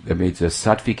that means a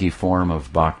sattviki form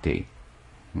of bhakti.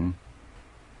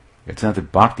 It's not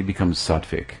that bhakti becomes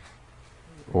sattvic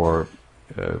or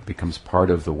becomes part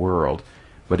of the world,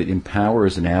 but it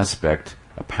empowers an aspect,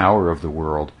 a power of the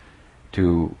world,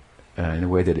 to in a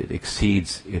way that it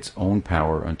exceeds its own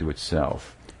power unto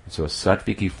itself. So a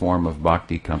sattviki form of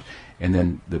bhakti comes, and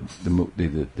then the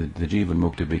jiva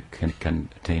mukti can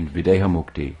attain videha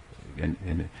mukti,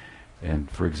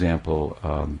 and for example,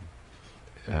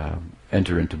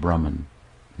 enter into Brahman,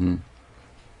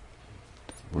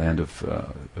 land of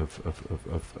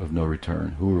no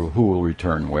return. Who will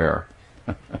return where?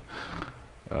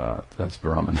 That's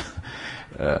Brahman.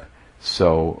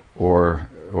 So, or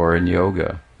in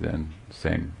yoga, then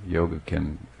same. Yoga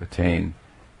can attain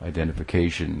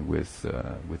identification with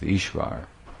Ishvar,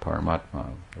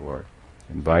 Paramatma, or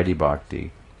in Vaidhi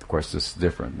Bhakti. Of course, this is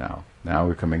different now. Now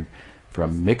we're coming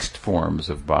from mixed forms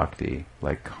of bhakti,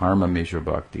 like karma mishra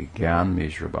bhakti, gyan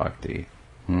mishra bhakti,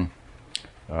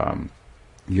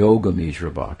 yoga mishra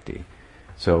bhakti.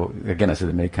 So again, I said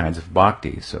there are many kinds of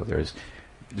bhakti. So there's,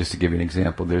 just to give you an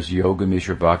example, there's yoga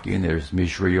mishra bhakti and there's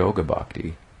mishra yoga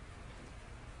bhakti.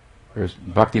 There's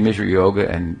bhakti mishra yoga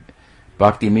and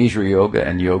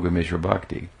yoga mishra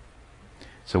bhakti.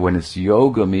 So when it's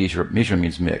yoga mishra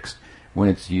means mixed. When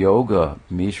it's yoga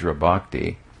mishra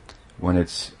bhakti, when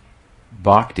it's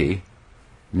bhakti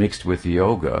mixed with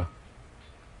yoga,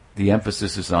 the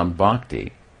emphasis is on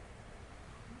bhakti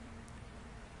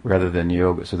rather than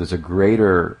yoga. So there's a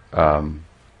greater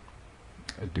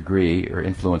degree or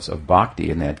influence of bhakti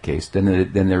in that case than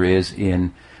there is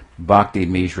in bhakti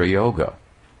mishra yoga,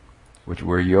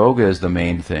 where yoga is the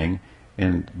main thing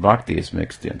and bhakti is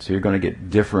mixed in. So you're going to get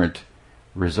different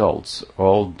results,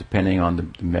 all depending on the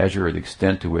measure or the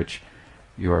extent to which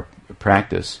your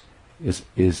practice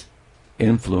is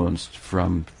influenced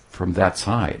from that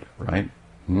side, right?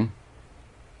 You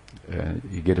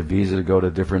get a visa to go to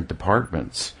different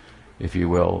departments, if you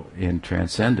will, in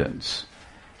transcendence.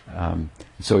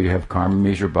 So you have karma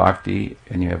mishra bhakti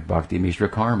and you have bhakti mishra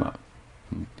karma.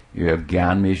 You have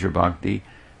gyan mishra bhakti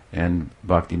and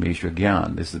bhakti mishra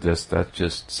gyan. That's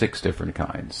just 6 different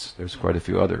kinds. There's quite a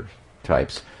few other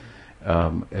types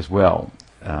as well.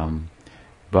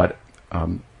 But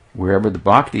wherever the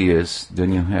bhakti is,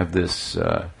 then you have this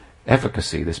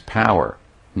efficacy, this power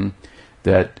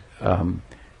that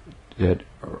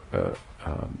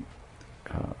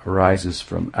arises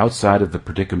from outside of the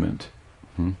predicament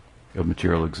of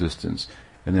material existence,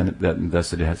 and then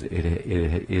thus it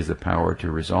is the power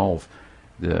to resolve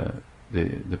the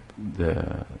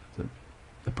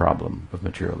problem of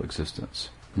material existence.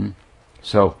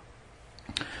 So.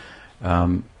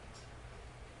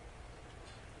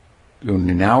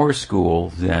 In our school,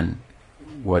 then,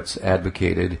 what's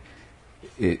advocated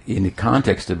in the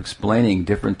context of explaining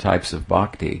different types of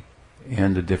bhakti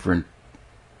and the different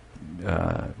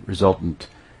resultant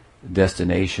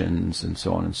destinations and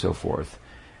so on and so forth,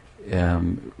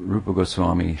 Rupa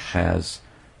Goswami has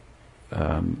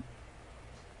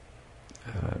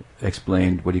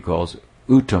explained what he calls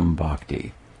Uttam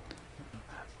Bhakti,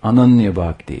 Ananya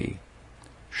Bhakti,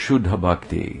 Shuddha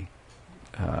Bhakti.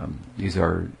 These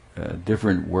are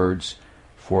different words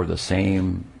for the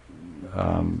same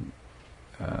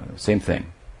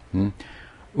thing.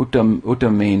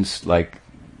 Uttam means like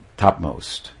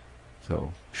topmost.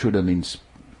 So Shuddha means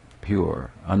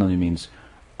pure. Ananya means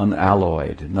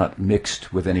unalloyed, not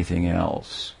mixed with anything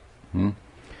else. And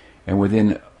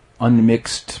within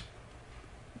unmixed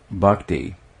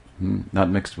bhakti, not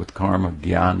mixed with karma,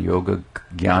 gyan, yoga,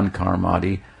 gyan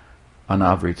karmadi,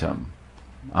 anavritam.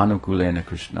 Anukulena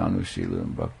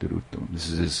Krishnanushilam Bhaktiruttam. This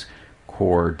is his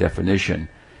core definition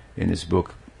in his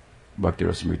book, Bhakti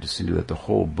Rasamrita Sindhu, that the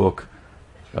whole book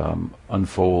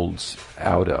unfolds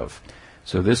out of.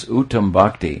 So this Uttam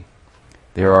Bhakti,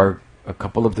 there are a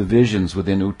couple of divisions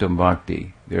within Uttam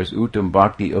Bhakti. There's Uttam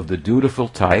Bhakti of the dutiful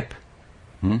type,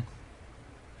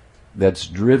 that's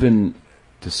driven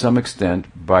to some extent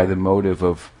by the motive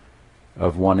of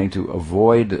wanting to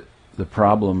avoid the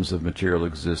problems of material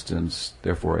existence,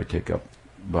 therefore I take up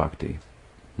bhakti,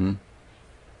 and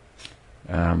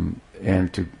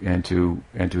to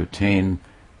attain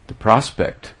the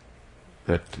prospect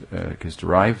that is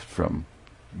derived from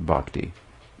bhakti.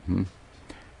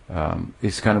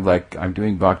 It's kind of like I'm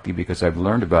doing bhakti because I've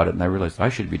learned about it and I realized I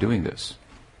should be doing this.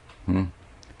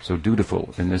 So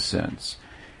dutiful in this sense.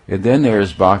 And then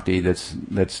there's bhakti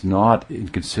that's not in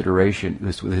consideration.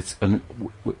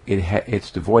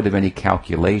 It's devoid of any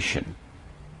calculation.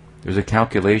 There's a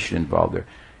calculation involved there.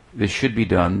 This should be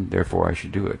done, therefore I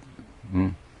should do it.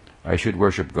 I should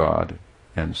worship God,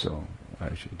 and so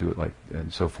I should do it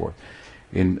and so forth.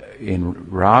 In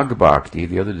Rag Bhakti,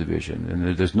 the other division,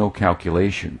 and there's no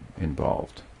calculation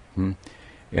involved. And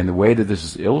the way that this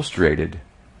is illustrated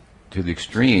to the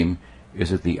extreme is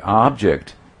that the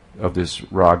object of this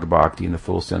Rag Bhakti, in the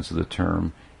full sense of the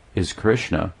term, is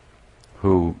Krishna,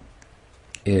 who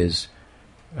is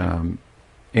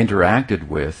interacted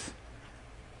with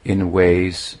in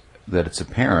ways that it's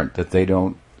apparent that they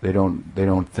don't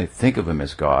think of him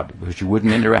as God, which you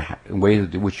wouldn't interact in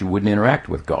ways in which you wouldn't interact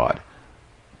with God.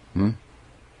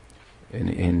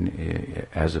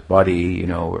 As a buddy,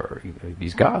 or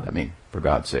he's God. I mean, for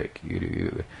God's sake,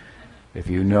 if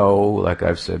you know, like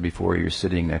I've said before, you're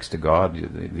sitting next to God,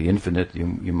 the infinite,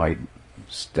 you might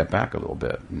step back a little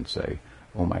bit and say,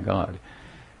 "Oh my God."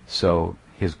 So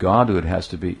his Godhood has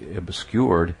to be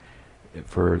obscured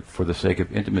for the sake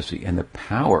of intimacy, and the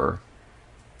power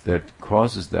that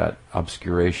causes that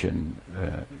obscuration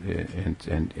and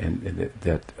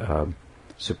that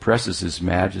suppresses his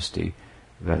majesty,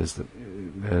 that is the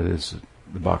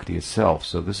bhakti itself.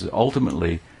 So this is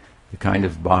ultimately the kind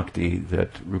of bhakti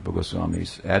that Rupa Goswami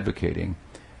is advocating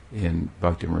in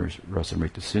Bhakti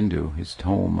Rasamrita Sindhu, his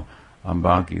tome on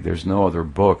bhakti. There's no other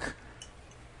book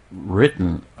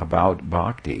written about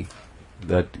bhakti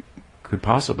that could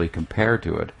possibly compare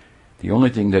to it. The only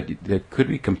thing that could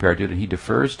be compared to it, and he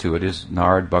defers to it, is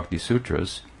Narad Bhakti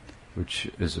Sutras, which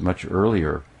is a much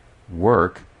earlier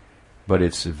work, but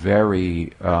it's a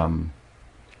very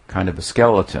kind of a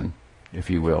skeleton, if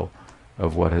you will,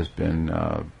 of what has been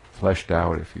fleshed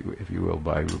out, if you will,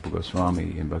 by Rupa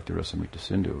Goswami in Bhakti Rasamrita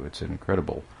Sindhu. It's an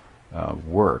incredible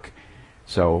work.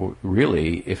 So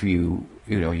really, if you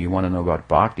want to know about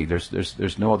bhakti,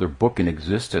 there's no other book in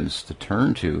existence to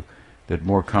turn to that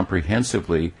more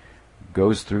comprehensively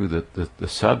goes through the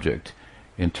subject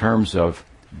in terms of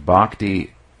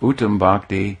bhakti, uttam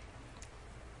bhakti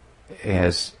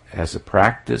as a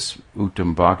practice,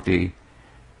 uttam bhakti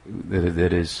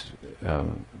that is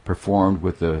performed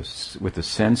with the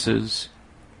senses,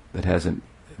 that has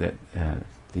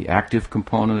the active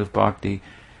component of bhakti,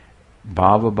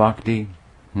 bhava bhakti,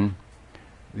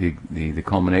 the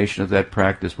culmination of that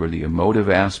practice, where the emotive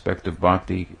aspect of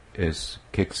bhakti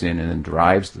kicks in and then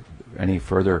drives any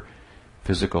further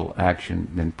physical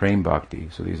action, then prem bhakti.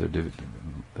 So these are the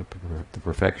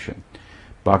perfection.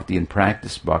 Bhakti in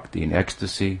practice, bhakti in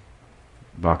ecstasy,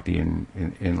 bhakti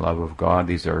in love of God.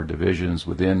 These are divisions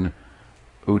within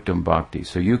uttam bhakti.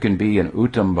 So you can be an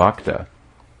uttam bhakta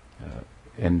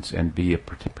and be a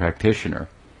practitioner,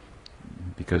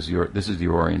 because this is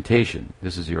your orientation.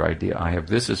 This is your idea. I have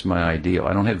this as my ideal.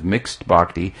 I don't have mixed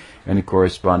bhakti and a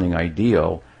corresponding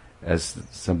ideal as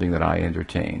something that I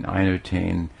entertain. I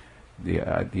entertain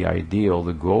the ideal,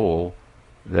 the goal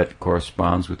that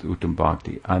corresponds with uttam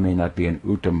bhakti. I may not be an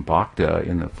uttam bhakta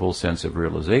in the full sense of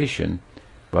realization,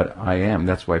 but I am.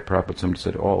 That's why Prabhupada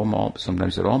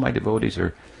sometimes said, all my devotees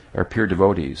are pure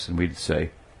devotees. And we'd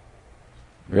say,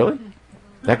 really?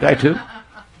 That guy too?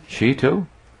 She too?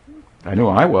 I knew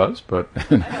I was, but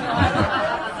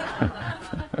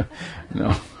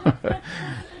no.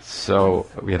 So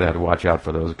we had to watch out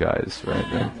for those guys,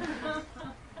 right?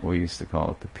 We used to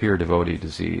call it the pure devotee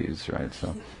disease, right?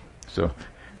 So,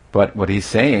 but what he's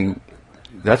saying,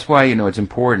 that's why it's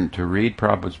important to read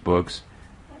Prabhupada's books,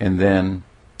 and then,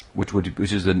 which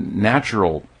is the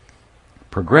natural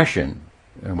progression.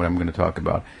 And what I'm going to talk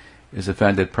about is the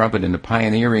fact that Prabhupada, in a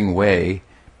pioneering way,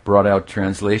 brought out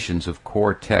translations of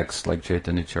core texts like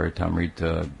Chaitanya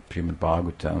Charitamrita, Srimad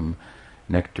Bhagavatam,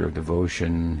 Nectar of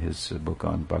Devotion, his book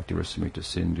on Bhakti Rasamrita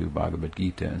Sindhu, Bhagavad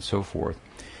Gita, and so forth.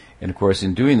 And of course,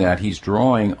 in doing that, he's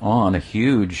drawing on a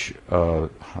huge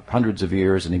hundreds of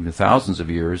years and even thousands of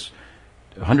years,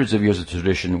 hundreds of years of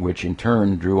tradition, which in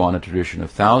turn drew on a tradition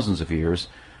of thousands of years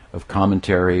of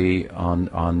commentary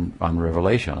on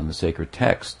Revelation, on the sacred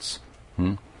texts.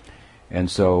 And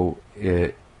so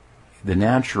the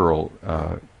natural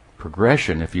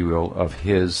progression, if you will, of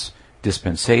his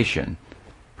dispensation,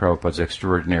 Prabhupada's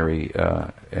extraordinary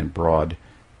and broad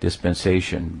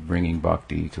dispensation, bringing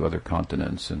bhakti to other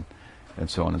continents and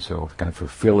so on and so forth, kind of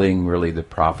fulfilling really the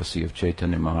prophecy of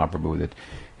Chaitanya Mahaprabhu that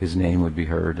his name would be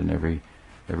heard in every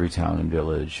town and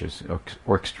village,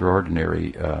 or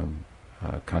extraordinary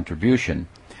contribution.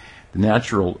 The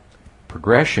natural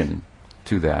progression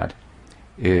to that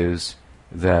is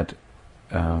that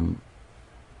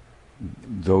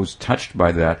those touched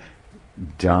by that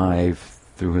dive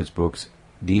through his books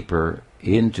deeper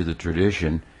into the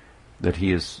tradition that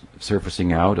he is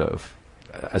surfacing out of,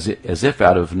 as if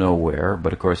out of nowhere.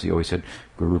 But of course, he always said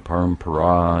Guru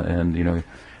Parampara, and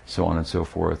so on and so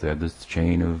forth. They had this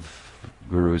chain of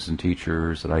gurus and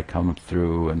teachers that I come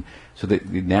through, and so the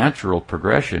natural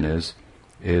progression is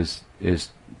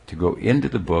to go into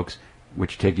the books,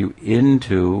 which take you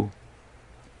into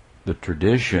the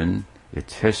tradition,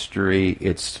 its history,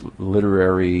 its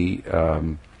literary,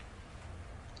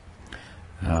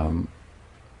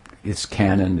 its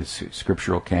canon, its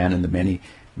scriptural canon, the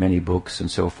many books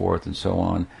and so forth and so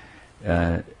on,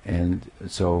 and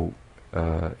so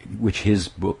which his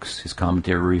books, his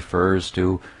commentary refers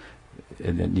to,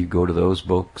 and then you go to those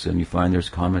books and you find there's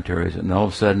commentaries, and all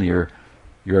of a sudden you're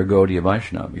a Gaudiya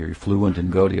Vaishnava. You're fluent in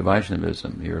Gaudiya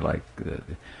Vaishnavism. You're like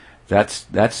that's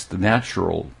the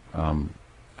natural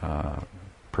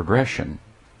progression,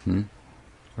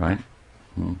 right?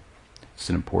 It's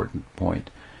an important point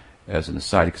as an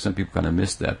aside, because some people kind of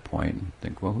miss that point and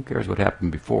think, well, who cares what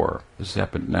happened before? This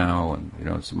happened now, and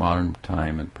it's a modern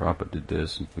time, and Prabhupada did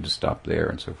this, and we just stop there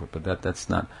and so forth. But that's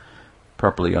not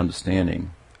properly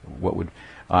understanding what would.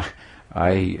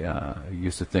 I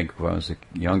used to think when I was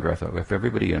younger, I thought, if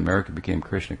everybody in America became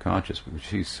Krishna conscious, we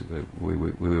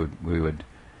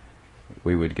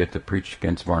would get to preach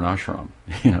against Varnashram.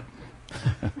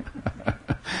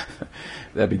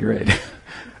 That'd be great.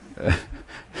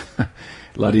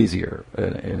 A lot easier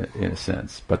in a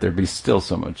sense, but there'd be still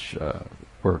so much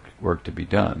work to be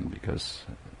done, because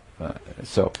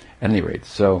so at any rate,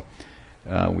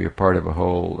 we are part of a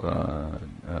whole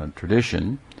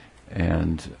tradition,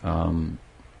 and what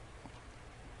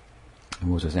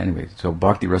was this anyway? So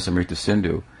Bhakti Rasamrita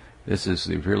Sindhu, this is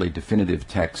the really definitive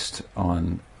text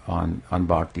on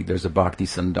Bhakti. There's a Bhakti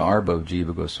Sandarbha of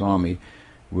Jiva Goswami,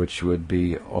 which would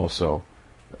be also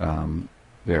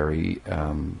very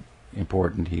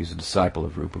important. He's a disciple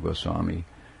of Rupa Goswami,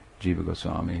 Jiva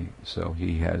Goswami, so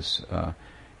he has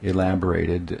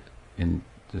elaborated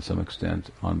to some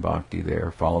extent on Bhakti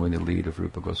there, following the lead of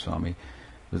Rupa Goswami.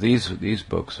 These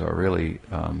books are really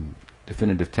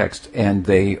definitive texts, and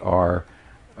they are.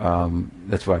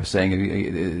 That's why I was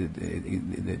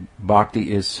saying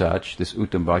Bhakti is such, this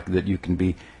Uttam Bhakti, that you can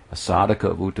be a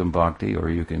sadhaka of Uttam Bhakti, or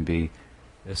you can be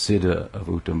a siddha of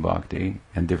Uttam Bhakti,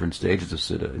 and different stages of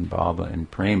siddha in bhava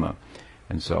and prema.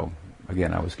 And so,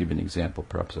 again, I was giving an example.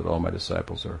 Perhaps that all my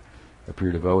disciples are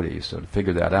pure devotees. So to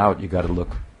figure that out, you got to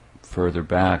look further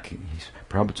back.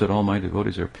 Prabhupada said all my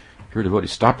devotees are pure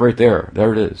devotees. Stop right there.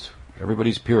 There it is.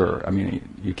 Everybody's pure. I mean,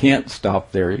 you can't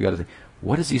stop there. You got to think,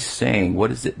 what is he saying? What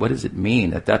does it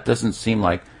mean? That doesn't seem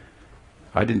like.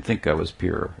 I didn't think I was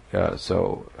pure.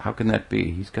 So how can that be?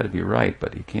 He's got to be right,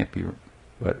 but he can't be.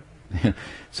 But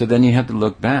so then you have to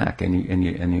look back and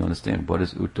you understand, what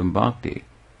is Uttam Bhakti.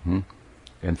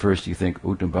 And first you think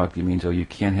Uttam Bhakti means, you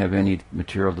can't have any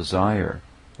material desire,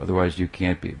 otherwise you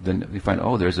can't be. Then you find,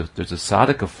 there's a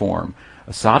sadhaka form,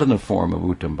 a sadhana form of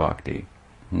Uttam Bhakti,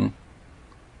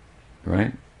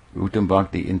 right? Uttam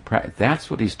Bhakti in practice. That's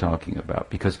what he's talking about,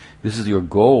 because this is your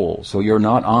goal. So you're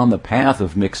not on the path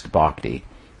of mixed bhakti.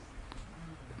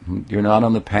 You're not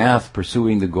on the path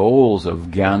pursuing the goals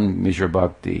of Gyan Mishra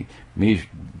Bhakti,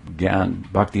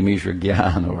 Bhakti Mishra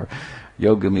Gyan, or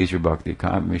Yoga Mishra Bhakti,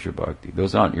 Kama Mishra Bhakti.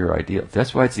 Those aren't your ideals.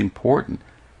 That's why it's important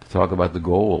to talk about the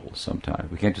goals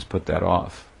sometimes. We can't just put that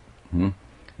off.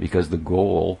 Because the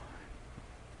goal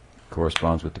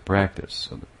corresponds with the practice.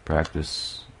 So the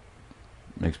practice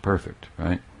makes perfect,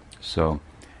 right? So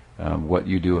what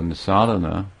you do in the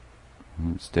sadhana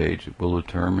stage will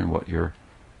determine what your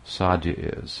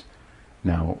sadhya is.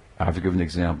 Now, I've given an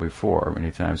example before many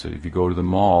times that if you go to the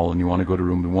mall and you want to go to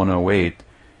room 108,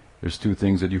 there's two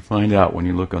things that you find out when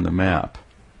you look on the map.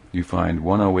 You find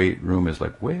 108 room is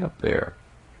like way up there,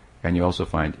 and you also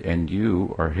find, and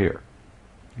you are here.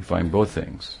 You find both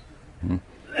things.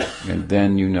 And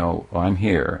then you know, I'm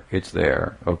here, it's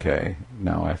there, okay,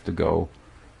 now I have to go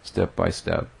step by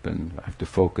step, and I have to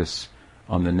focus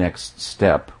on the next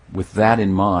step. With that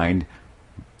in mind,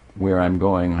 where I'm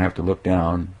going, I have to look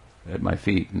down at my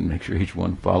feet and make sure each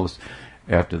one follows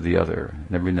after the other.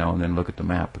 And every now and then look at the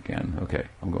map again. Okay,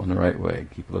 I'm going the right way.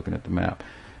 Keep looking at the map.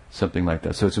 Something like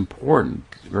that. So it's important,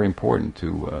 very important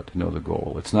to know the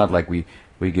goal. It's not like we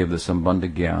give the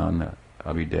Sambandha Gyan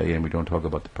every day and we don't talk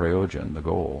about the prayojan, the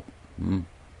goal.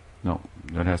 No,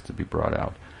 that has to be brought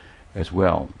out as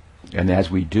well. And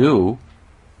as we do,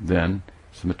 then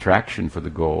some attraction for the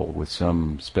goal with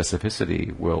some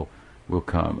specificity will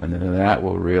come, and then that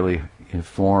will really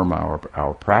inform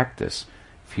our practice,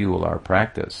 fuel our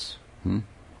practice.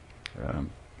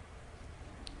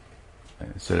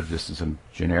 Instead of just in some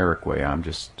generic way, I'm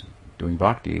just doing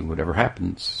bhakti, whatever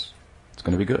happens, it's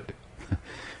going to be good.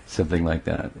 Something like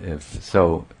that.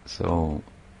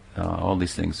 All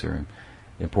these things are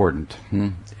important.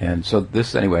 And so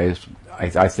this, anyway,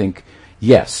 I think,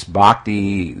 yes,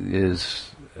 bhakti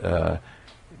is,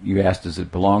 you asked, does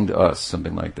it belong to us?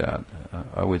 Something like that.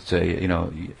 I would say,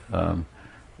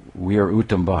 we are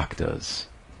uttam bhaktas.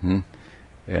 And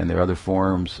there are other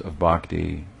forms of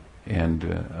bhakti,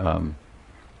 and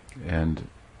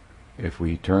if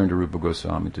we turn to Rupa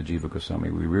Goswami, to Jiva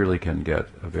Goswami, we really can get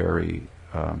a very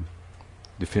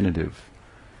definitive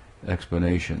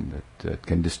explanation that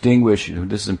can distinguish,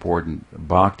 this is important,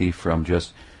 bhakti from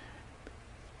just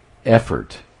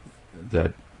effort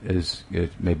that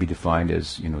it may be defined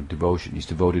as devotion. He's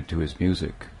devoted to his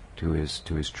music, to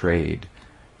his trade.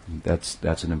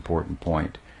 That's an important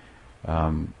point.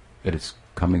 That it's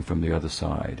coming from the other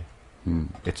side.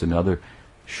 It's another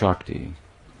Shakti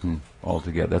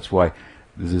altogether. That's why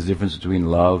there's a difference between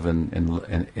love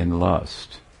and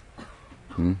lust.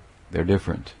 They're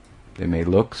different. They may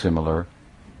look similar,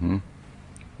 and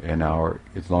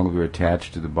as long as we're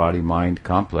attached to the body-mind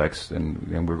complex,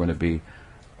 then we're going to be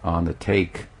on the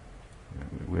take.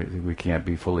 We can't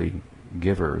be fully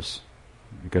givers,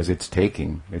 because it's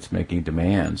taking, it's making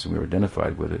demands, and we're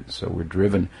identified with it, so we're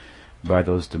driven by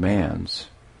those demands.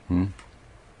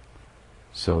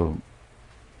 So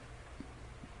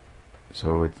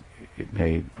it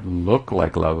may look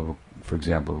like love, for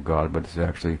example, of God, but it's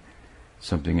actually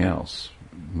something else.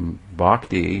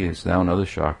 Bhakti is now another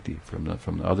Shakti from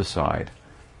the other side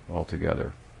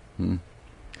altogether.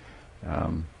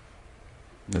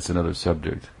 That's another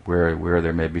subject where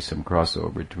there may be some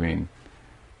crossover between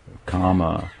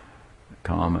kama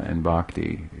and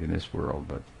bhakti in this world,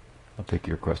 but I'll take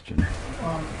your question.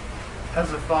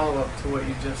 As a follow-up to what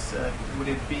you just said, would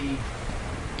it be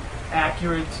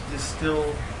accurate to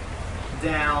distill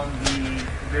down the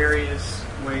various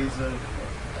ways of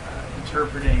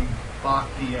interpreting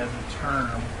bhakti as a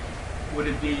term? Would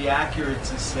it be accurate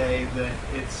to say that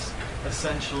it's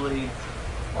essentially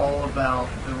all about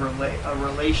a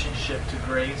relationship to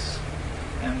grace,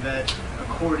 and that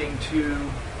according to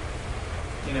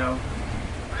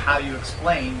how you were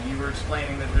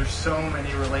explaining that there's so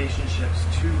many relationships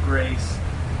to grace,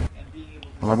 and being able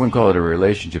to Well, I wouldn't call it a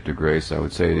relationship to grace. I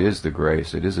would say it is the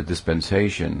grace. It is a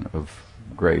dispensation of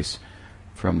grace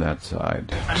from that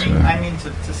side. I mean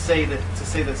to say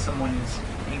that someone is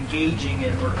engaging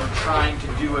it or trying to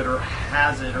do it or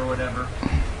has it or whatever.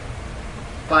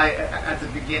 At the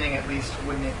beginning, at least,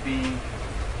 wouldn't it be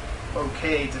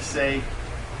okay to say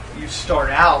you start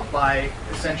out by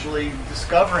essentially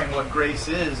discovering what grace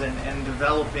is and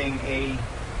developing a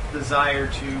desire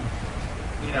to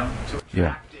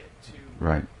attract it to...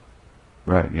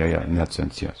 Right, yeah, in that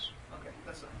sense, yes. Okay,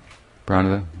 that's it.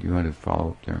 Pranava, do you want to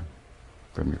follow up there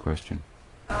from your question?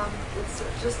 It's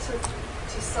just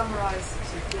to summarize,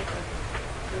 to get a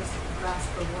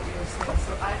grasp of what you're saying.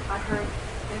 So I heard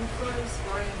influence,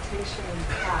 orientation, and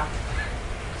path.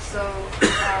 So,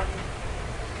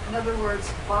 in other words,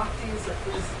 bhakti is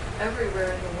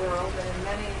everywhere in the world and in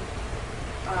many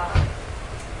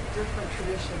different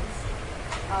traditions.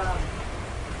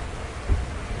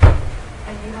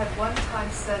 And you had one time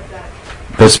said that...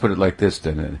 Let's put it like this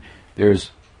then.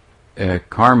 There's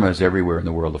karma is everywhere in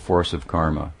the world, the force of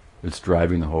karma. It's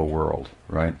driving the whole world,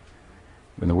 right?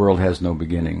 And the world has no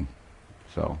beginning.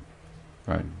 So,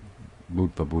 right?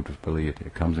 Bhutva bhutva paliyate.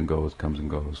 It comes and goes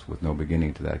with no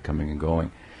beginning to that coming and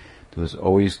going. So there's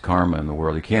always karma in the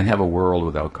world. You can't have a world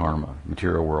without karma,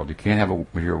 material world. You can't have a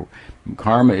material...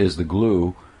 Karma is the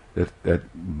glue that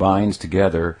binds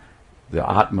together the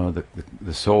atma,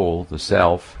 the soul, the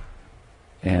self,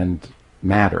 and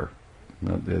matter.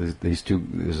 These two,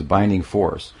 there's a binding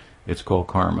force. It's called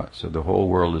karma. So the whole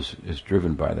world is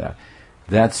driven by that.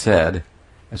 That said,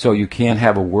 so you can't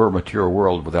have a material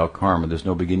world without karma. There's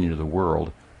no beginning to the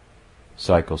world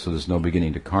cycle, so there's no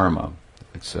beginning to karma.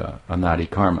 It's anadi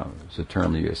karma. It's a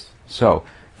term used. So,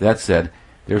 that said,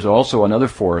 there's also another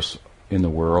force in the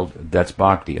world, that's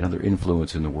bhakti, another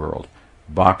influence in the world.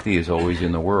 Bhakti is always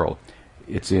in the world.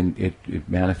 It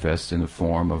manifests in the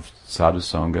form of sadhu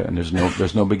sangha, and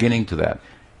there's no beginning to that.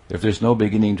 If there's no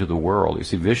beginning to the world, you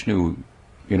see, Vishnu,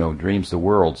 dreams the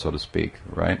world, so to speak,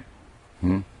 right?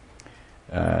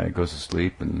 Goes to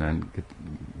sleep and then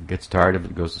gets tired of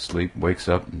it, goes to sleep, wakes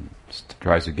up and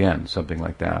tries again, something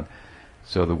like that.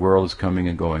 So the world is coming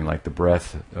and going like the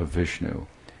breath of Vishnu.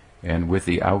 And with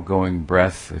the outgoing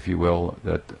breath, if you will,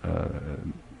 that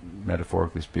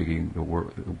metaphorically speaking,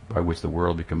 by which the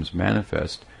world becomes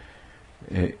manifest,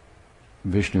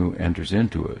 Vishnu enters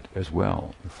into it as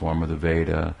well, the form of the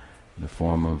Veda, in the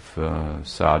form of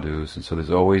sadhus. And so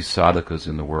there's always sadhakas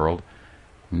in the world,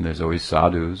 and there's always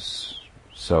sadhus,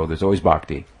 so there's always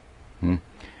bhakti.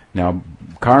 Now,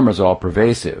 karma is all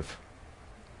pervasive.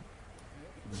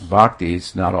 Bhakti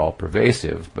is not all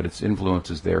pervasive, but its influence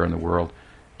is there in the world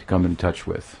to come in touch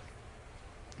with.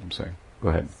 I'm sorry. Go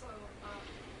ahead. So,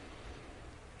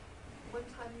 one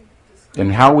time you described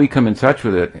And how we come in touch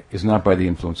with it is not by the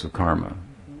influence of karma.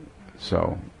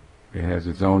 So it has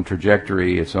its own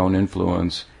trajectory, its own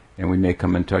influence, and we may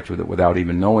come in touch with it without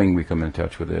even knowing we come in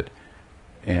touch with it.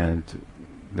 And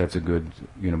that's a good,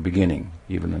 beginning,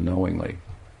 even unknowingly.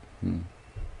 So in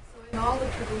all the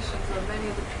traditions, or many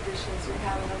of the traditions, we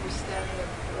have an understanding of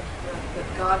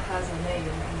that God has a name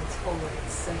and it's holy,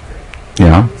 it's sacred.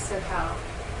 Yeah. You said how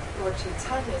Lord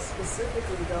Chaitanya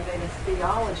specifically, though, made a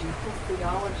theology, a whole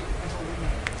theology of the holy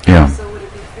name. Yeah. So would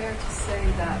it be fair to say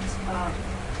that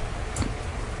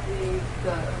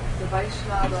the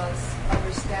Vaishnava's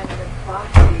understanding of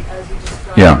bhakti, as you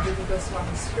described in the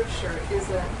Goswami scripture, is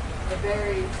a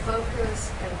very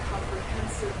focused and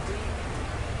comprehensive, deep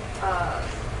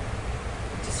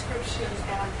description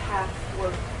and path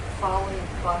for following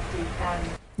bhakti and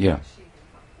achieving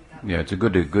bhakti. Yeah, it's a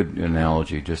good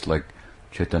analogy, just like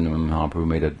Chaitanya Mahaprabhu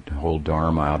made a whole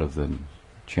dharma out of the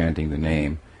chanting the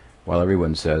name, while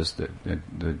everyone says that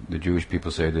the Jewish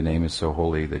people say the name is so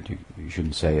holy that you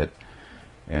shouldn't say it.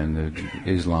 And the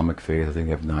Islamic faith, I think,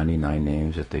 have 99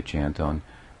 names that they chant on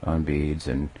beads,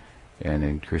 and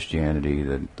in Christianity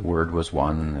the word was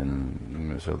one,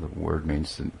 and so the word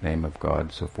means the name of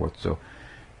God, so forth. So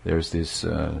there's this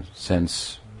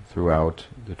sense throughout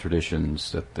the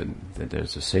traditions that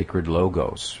there's a sacred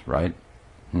logos, right?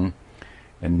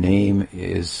 And name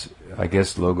is, I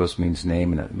guess logos means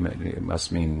name, and it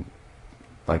must mean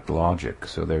like logic.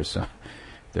 So there's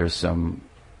some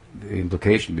the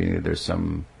implication being that there's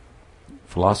some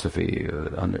philosophy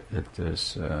that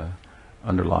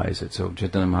underlies it. So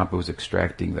Chaitanya Mahaprabhu was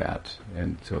extracting that,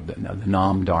 and so the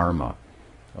Nam Dharma,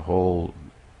 a whole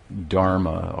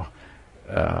dharma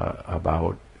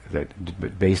about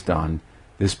that, based on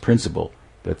this principle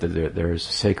that there's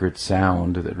a sacred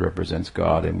sound that represents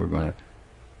God, and we're going to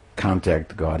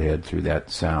contact Godhead through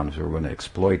that sound. So we're going to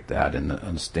exploit that and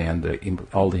understand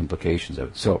all the implications of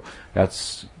it. So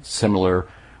that's similar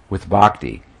with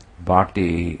bhakti.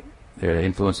 Bhakti, the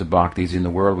influence of bhakti is in the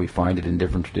world. We find it in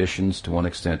different traditions to one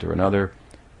extent or another,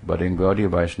 but in Gaudiya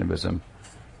Vaishnavism,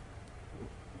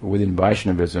 within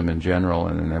Vaishnavism in general,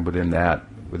 and then within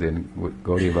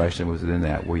Gaudiya Vaishnavism, within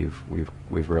that, we've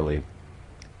really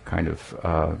kind of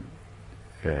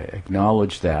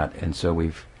acknowledged that, and so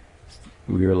we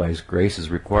realize grace is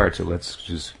required. So let's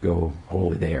just go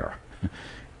wholly there,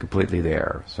 completely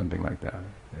there, something like that,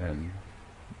 and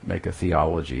make a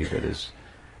theology that is,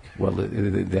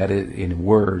 that is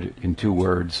in 2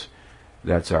 words.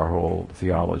 That's our whole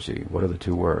theology. What are the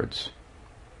 2 words?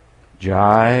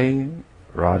 Jai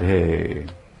Radhe.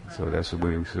 So that's what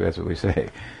we say.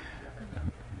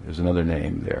 There's another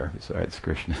name there besides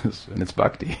Krishna's, and it's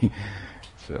Bhakti.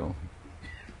 So,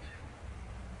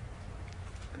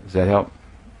 does that help?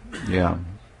 Yeah.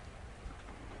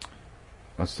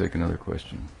 Let's take another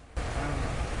question.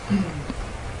 So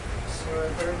I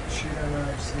heard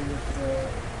Sridhar say that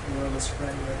the world is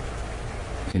friendly.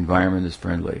 Environment is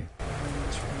friendly. I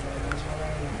was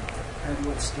wondering at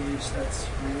what stage that's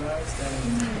realized,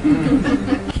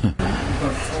 and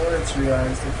before it's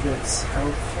realized, if it's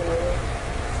helpful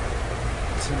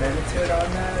to meditate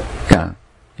on that.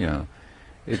 Yeah.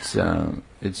 It's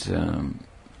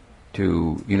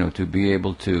to be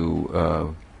able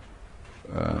to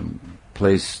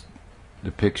place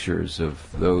the pictures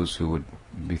of those who would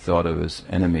be thought of as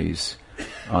enemies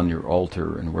on your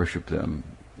altar and worship them.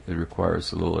 It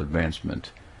requires a little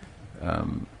advancement,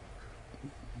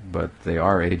 but they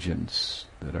are agents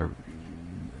that are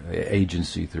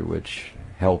agency through which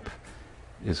help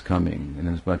is coming, and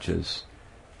as much as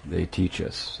they teach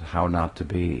us how not to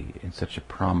be in such a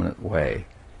prominent way,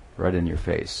 right in your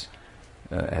face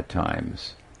at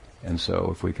times. And so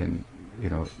if we can,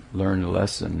 learn the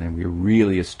lesson, and we're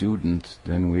really a student,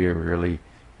 then we are really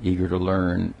eager to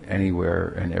learn anywhere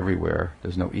and everywhere.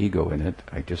 There's no ego in it.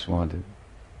 I just wanted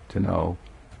to know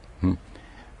the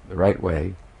right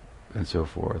way, and so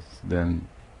forth. Then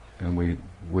the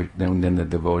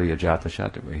devotee Ajata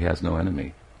Shatra, he has no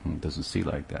enemy. Doesn't see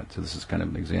like that. So this is kind of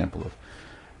an example of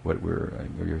what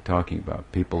you're talking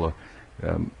about. People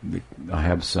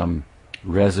have some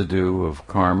residue of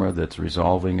karma that's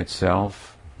resolving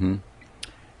itself,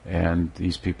 and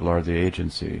these people are the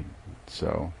agency.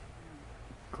 So,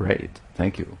 great,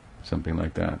 thank you. Something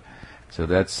like that. So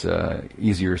that's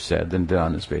easier said than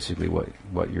done, is basically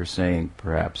what you're saying,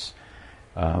 perhaps.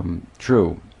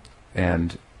 True.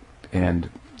 And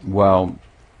while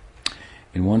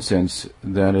in one sense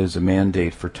that is a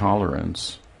mandate for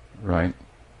tolerance, right?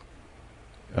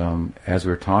 As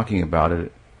we're talking about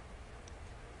it,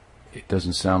 it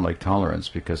doesn't sound like tolerance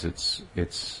because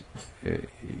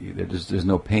there's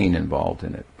no pain involved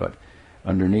in it, but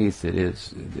underneath it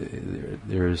is,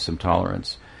 there is some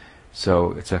tolerance.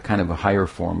 So it's a kind of a higher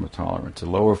form of tolerance. A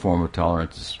lower form of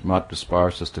tolerance is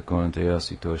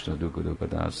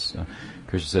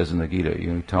Krishna says in the Gita,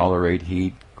 you tolerate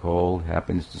heat, cold,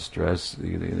 happiness, distress.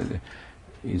 In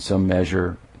some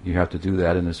measure, you have to do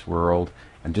that in this world,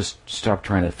 and just stop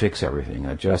trying to fix everything,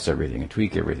 adjust everything, and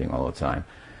tweak everything all the time.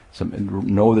 So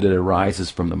know that it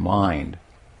arises from the mind.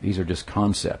 These are just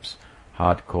concepts: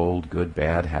 hot, cold, good,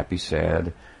 bad, happy,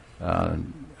 sad.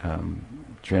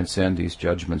 Transcend these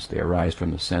judgments. They arise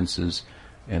from the senses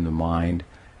and the mind.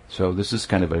 So this is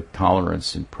kind of a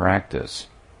tolerance in practice,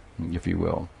 if you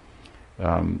will.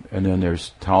 And then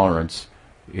there's tolerance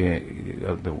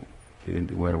when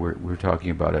we're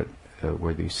talking about it,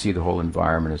 where you see the whole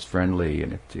environment as friendly,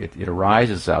 and it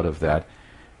arises out of that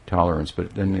tolerance.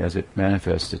 But then, as it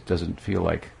manifests, it doesn't feel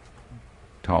like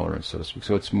tolerance, so to speak.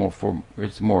 So it's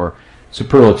more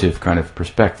superlative kind of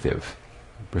perspective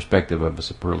of a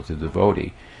superlative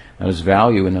devotee. Now, there's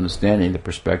value in understanding the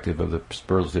perspective of the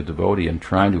superlative devotee and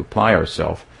trying to apply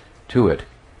ourselves to it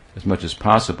as much as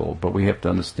possible. But we have to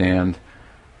understand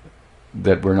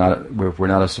that if we're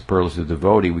not a superlative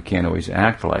devotee, we can't always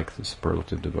act like the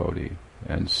superlative devotee.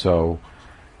 And so,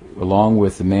 along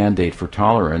with the mandate for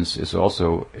tolerance is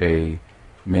also a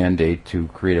mandate to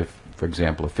create, for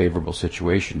example, a favorable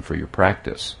situation for your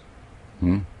practice.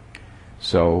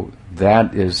 So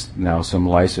that is now some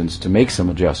license to make some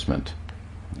adjustment.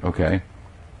 Okay?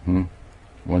 In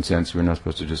one sense, we're not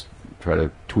supposed to just try to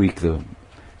tweak the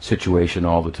situation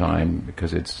all the time,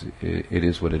 because it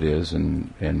is what it is,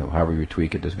 and however you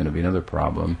tweak it, there's going to be another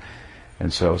problem.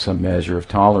 And so some measure of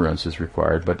tolerance is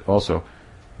required, but also,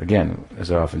 again,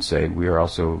 as I often say, we are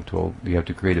also told you have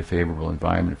to create a favorable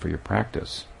environment for your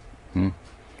practice. And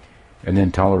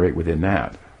then tolerate within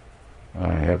that.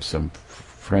 I have some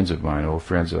friends of mine, old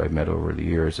friends that I've met over the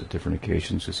years at different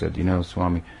occasions, who said,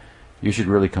 Swami, you should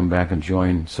really come back and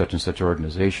join such and such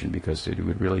organization, because it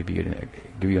would really give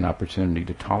you an opportunity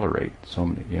to tolerate so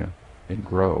many, and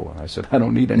grow. And I said, I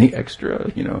don't need any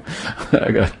extra,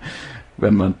 I got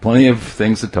plenty of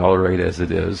things to tolerate as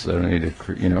it is. I don't need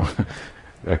to,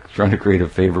 trying to create a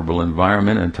favorable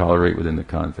environment and tolerate within the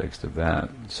context of that.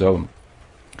 So,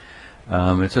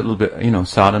 it's a little bit,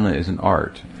 sadhana is an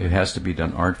art. It has to be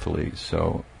done artfully.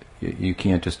 So you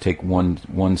can't just take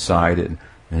one side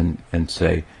and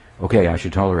say, okay, I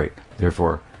should tolerate.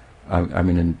 Therefore, I'm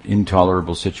in an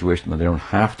intolerable situation that I don't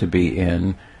have to be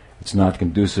in. It's not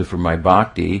conducive for my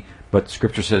bhakti, but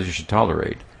Scripture says you should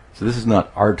tolerate. So this is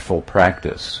not artful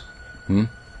practice.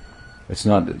 It's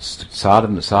not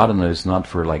sadhana. Sadhana is not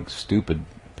for like stupid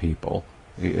people.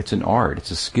 It's an art.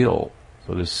 It's a skill.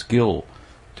 So there's skill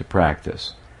to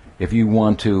practice. If you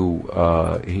want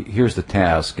to, here's the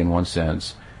task in one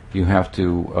sense. You have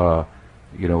to,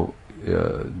 you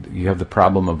have the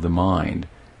problem of the mind.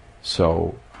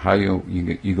 So how you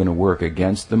going to work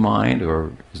against the mind,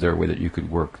 or is there a way that you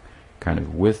could work kind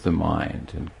of with the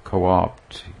mind and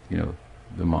co-opt,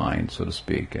 the mind, so to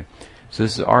speak? So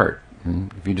this is art.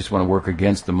 If you just want to work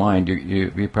against the mind,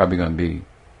 you're probably going to be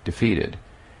defeated.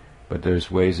 But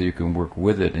there's ways that you can work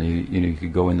with it, and you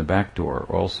could go in the back door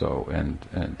also,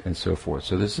 and so forth.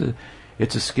 So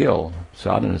it's a skill.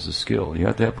 Sadhana is a skill. You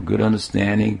have to have a good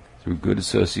understanding through good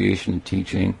association and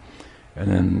teaching, and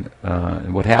then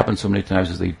and what happens so many times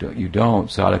is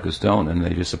sadhakas don't, and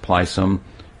they just apply some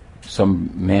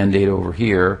mandate over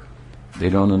here. They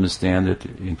don't understand it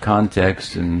in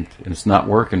context, and it's not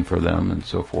working for them, and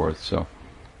so forth.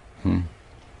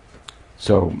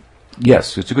 So,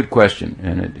 yes, it's a good question,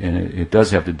 and it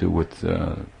does have to do with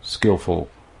skillful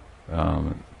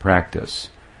practice.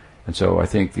 And so I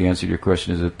think the answer to your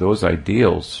question is that those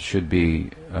ideals should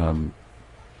be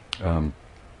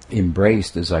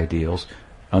embraced as ideals,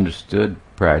 understood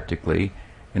practically,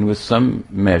 and with some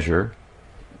measure,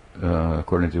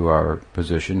 according to our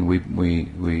position,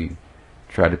 we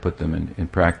try to put them in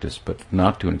practice, but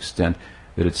not to an extent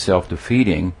that it's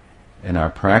self-defeating, and our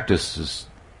practice is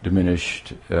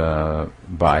diminished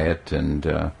by it, and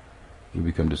you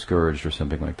become discouraged or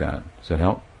something like that. Does that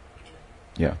help?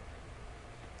 Yeah.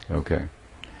 Okay.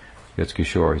 That's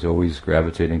Kishore. He's always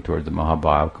gravitating toward the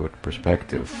Mahabharata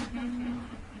perspective.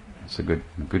 It's a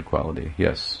good quality.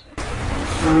 Yes.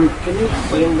 Can you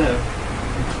explain the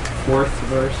fourth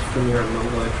verse from your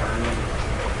Mongol Karma.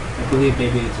 I believe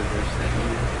maybe it's a verse that you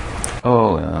know.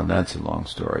 Oh, that's a long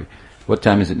story. What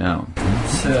time is it now?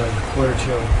 It's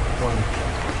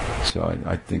 1:45. So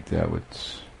I think that we'll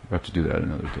have to do that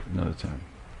another time.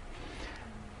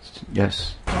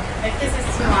 Yes? If this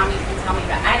is too long, you can tell me,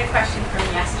 but I had a question from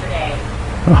yesterday.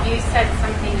 You said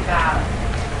something about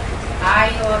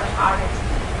Ayor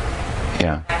Arati.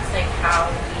 Yeah. That's like how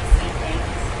we see things.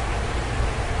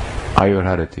 Ayur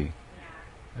Harati.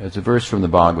 Yeah. It's a verse from the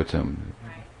Bhagavatam.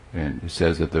 Right. And it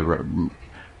says that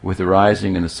with the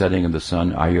rising and the setting of the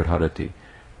sun, Ayur Harati.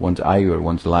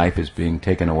 One's life is being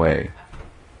taken away.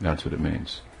 That's what it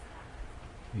means.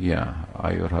 Yeah,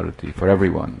 Ayur Harati. For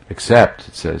everyone. Except,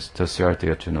 it says, Tasyarti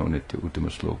Achano Nitya Uttama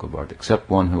Shloka Bharta. Except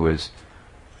one who is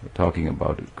talking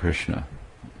about Krishna.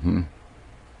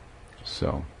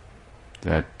 So,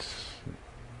 that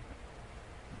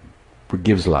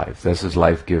gives life. This is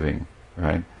life-giving,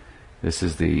 right? This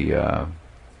is the,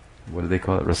 what do they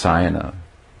call it? Rasayana.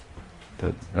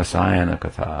 The Rasayana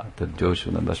Katha. The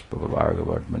Joshuna Lashpava Varga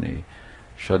Vardmani.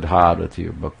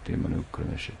 Shadharati Bhakti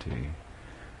Manukranishati.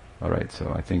 Alright,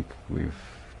 so I think we've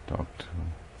talked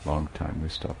a long time. We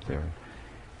stop there.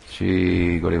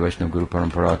 Shri Gauri Vaishnava Guru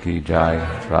Parampara ki jai,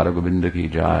 Radha Govinda ki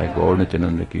jai, Gaur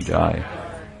Nityananda ki jai,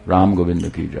 Ram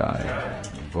Govinda ki jai,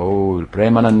 Gaur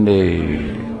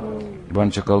Premanande,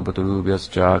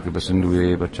 Vanchakalpatarubhyascha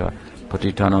Kripasinduve Vacha,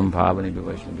 Patitanam Bhavani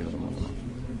Vaishnava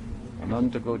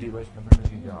Ananta Koti Vaishnava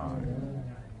ki jai.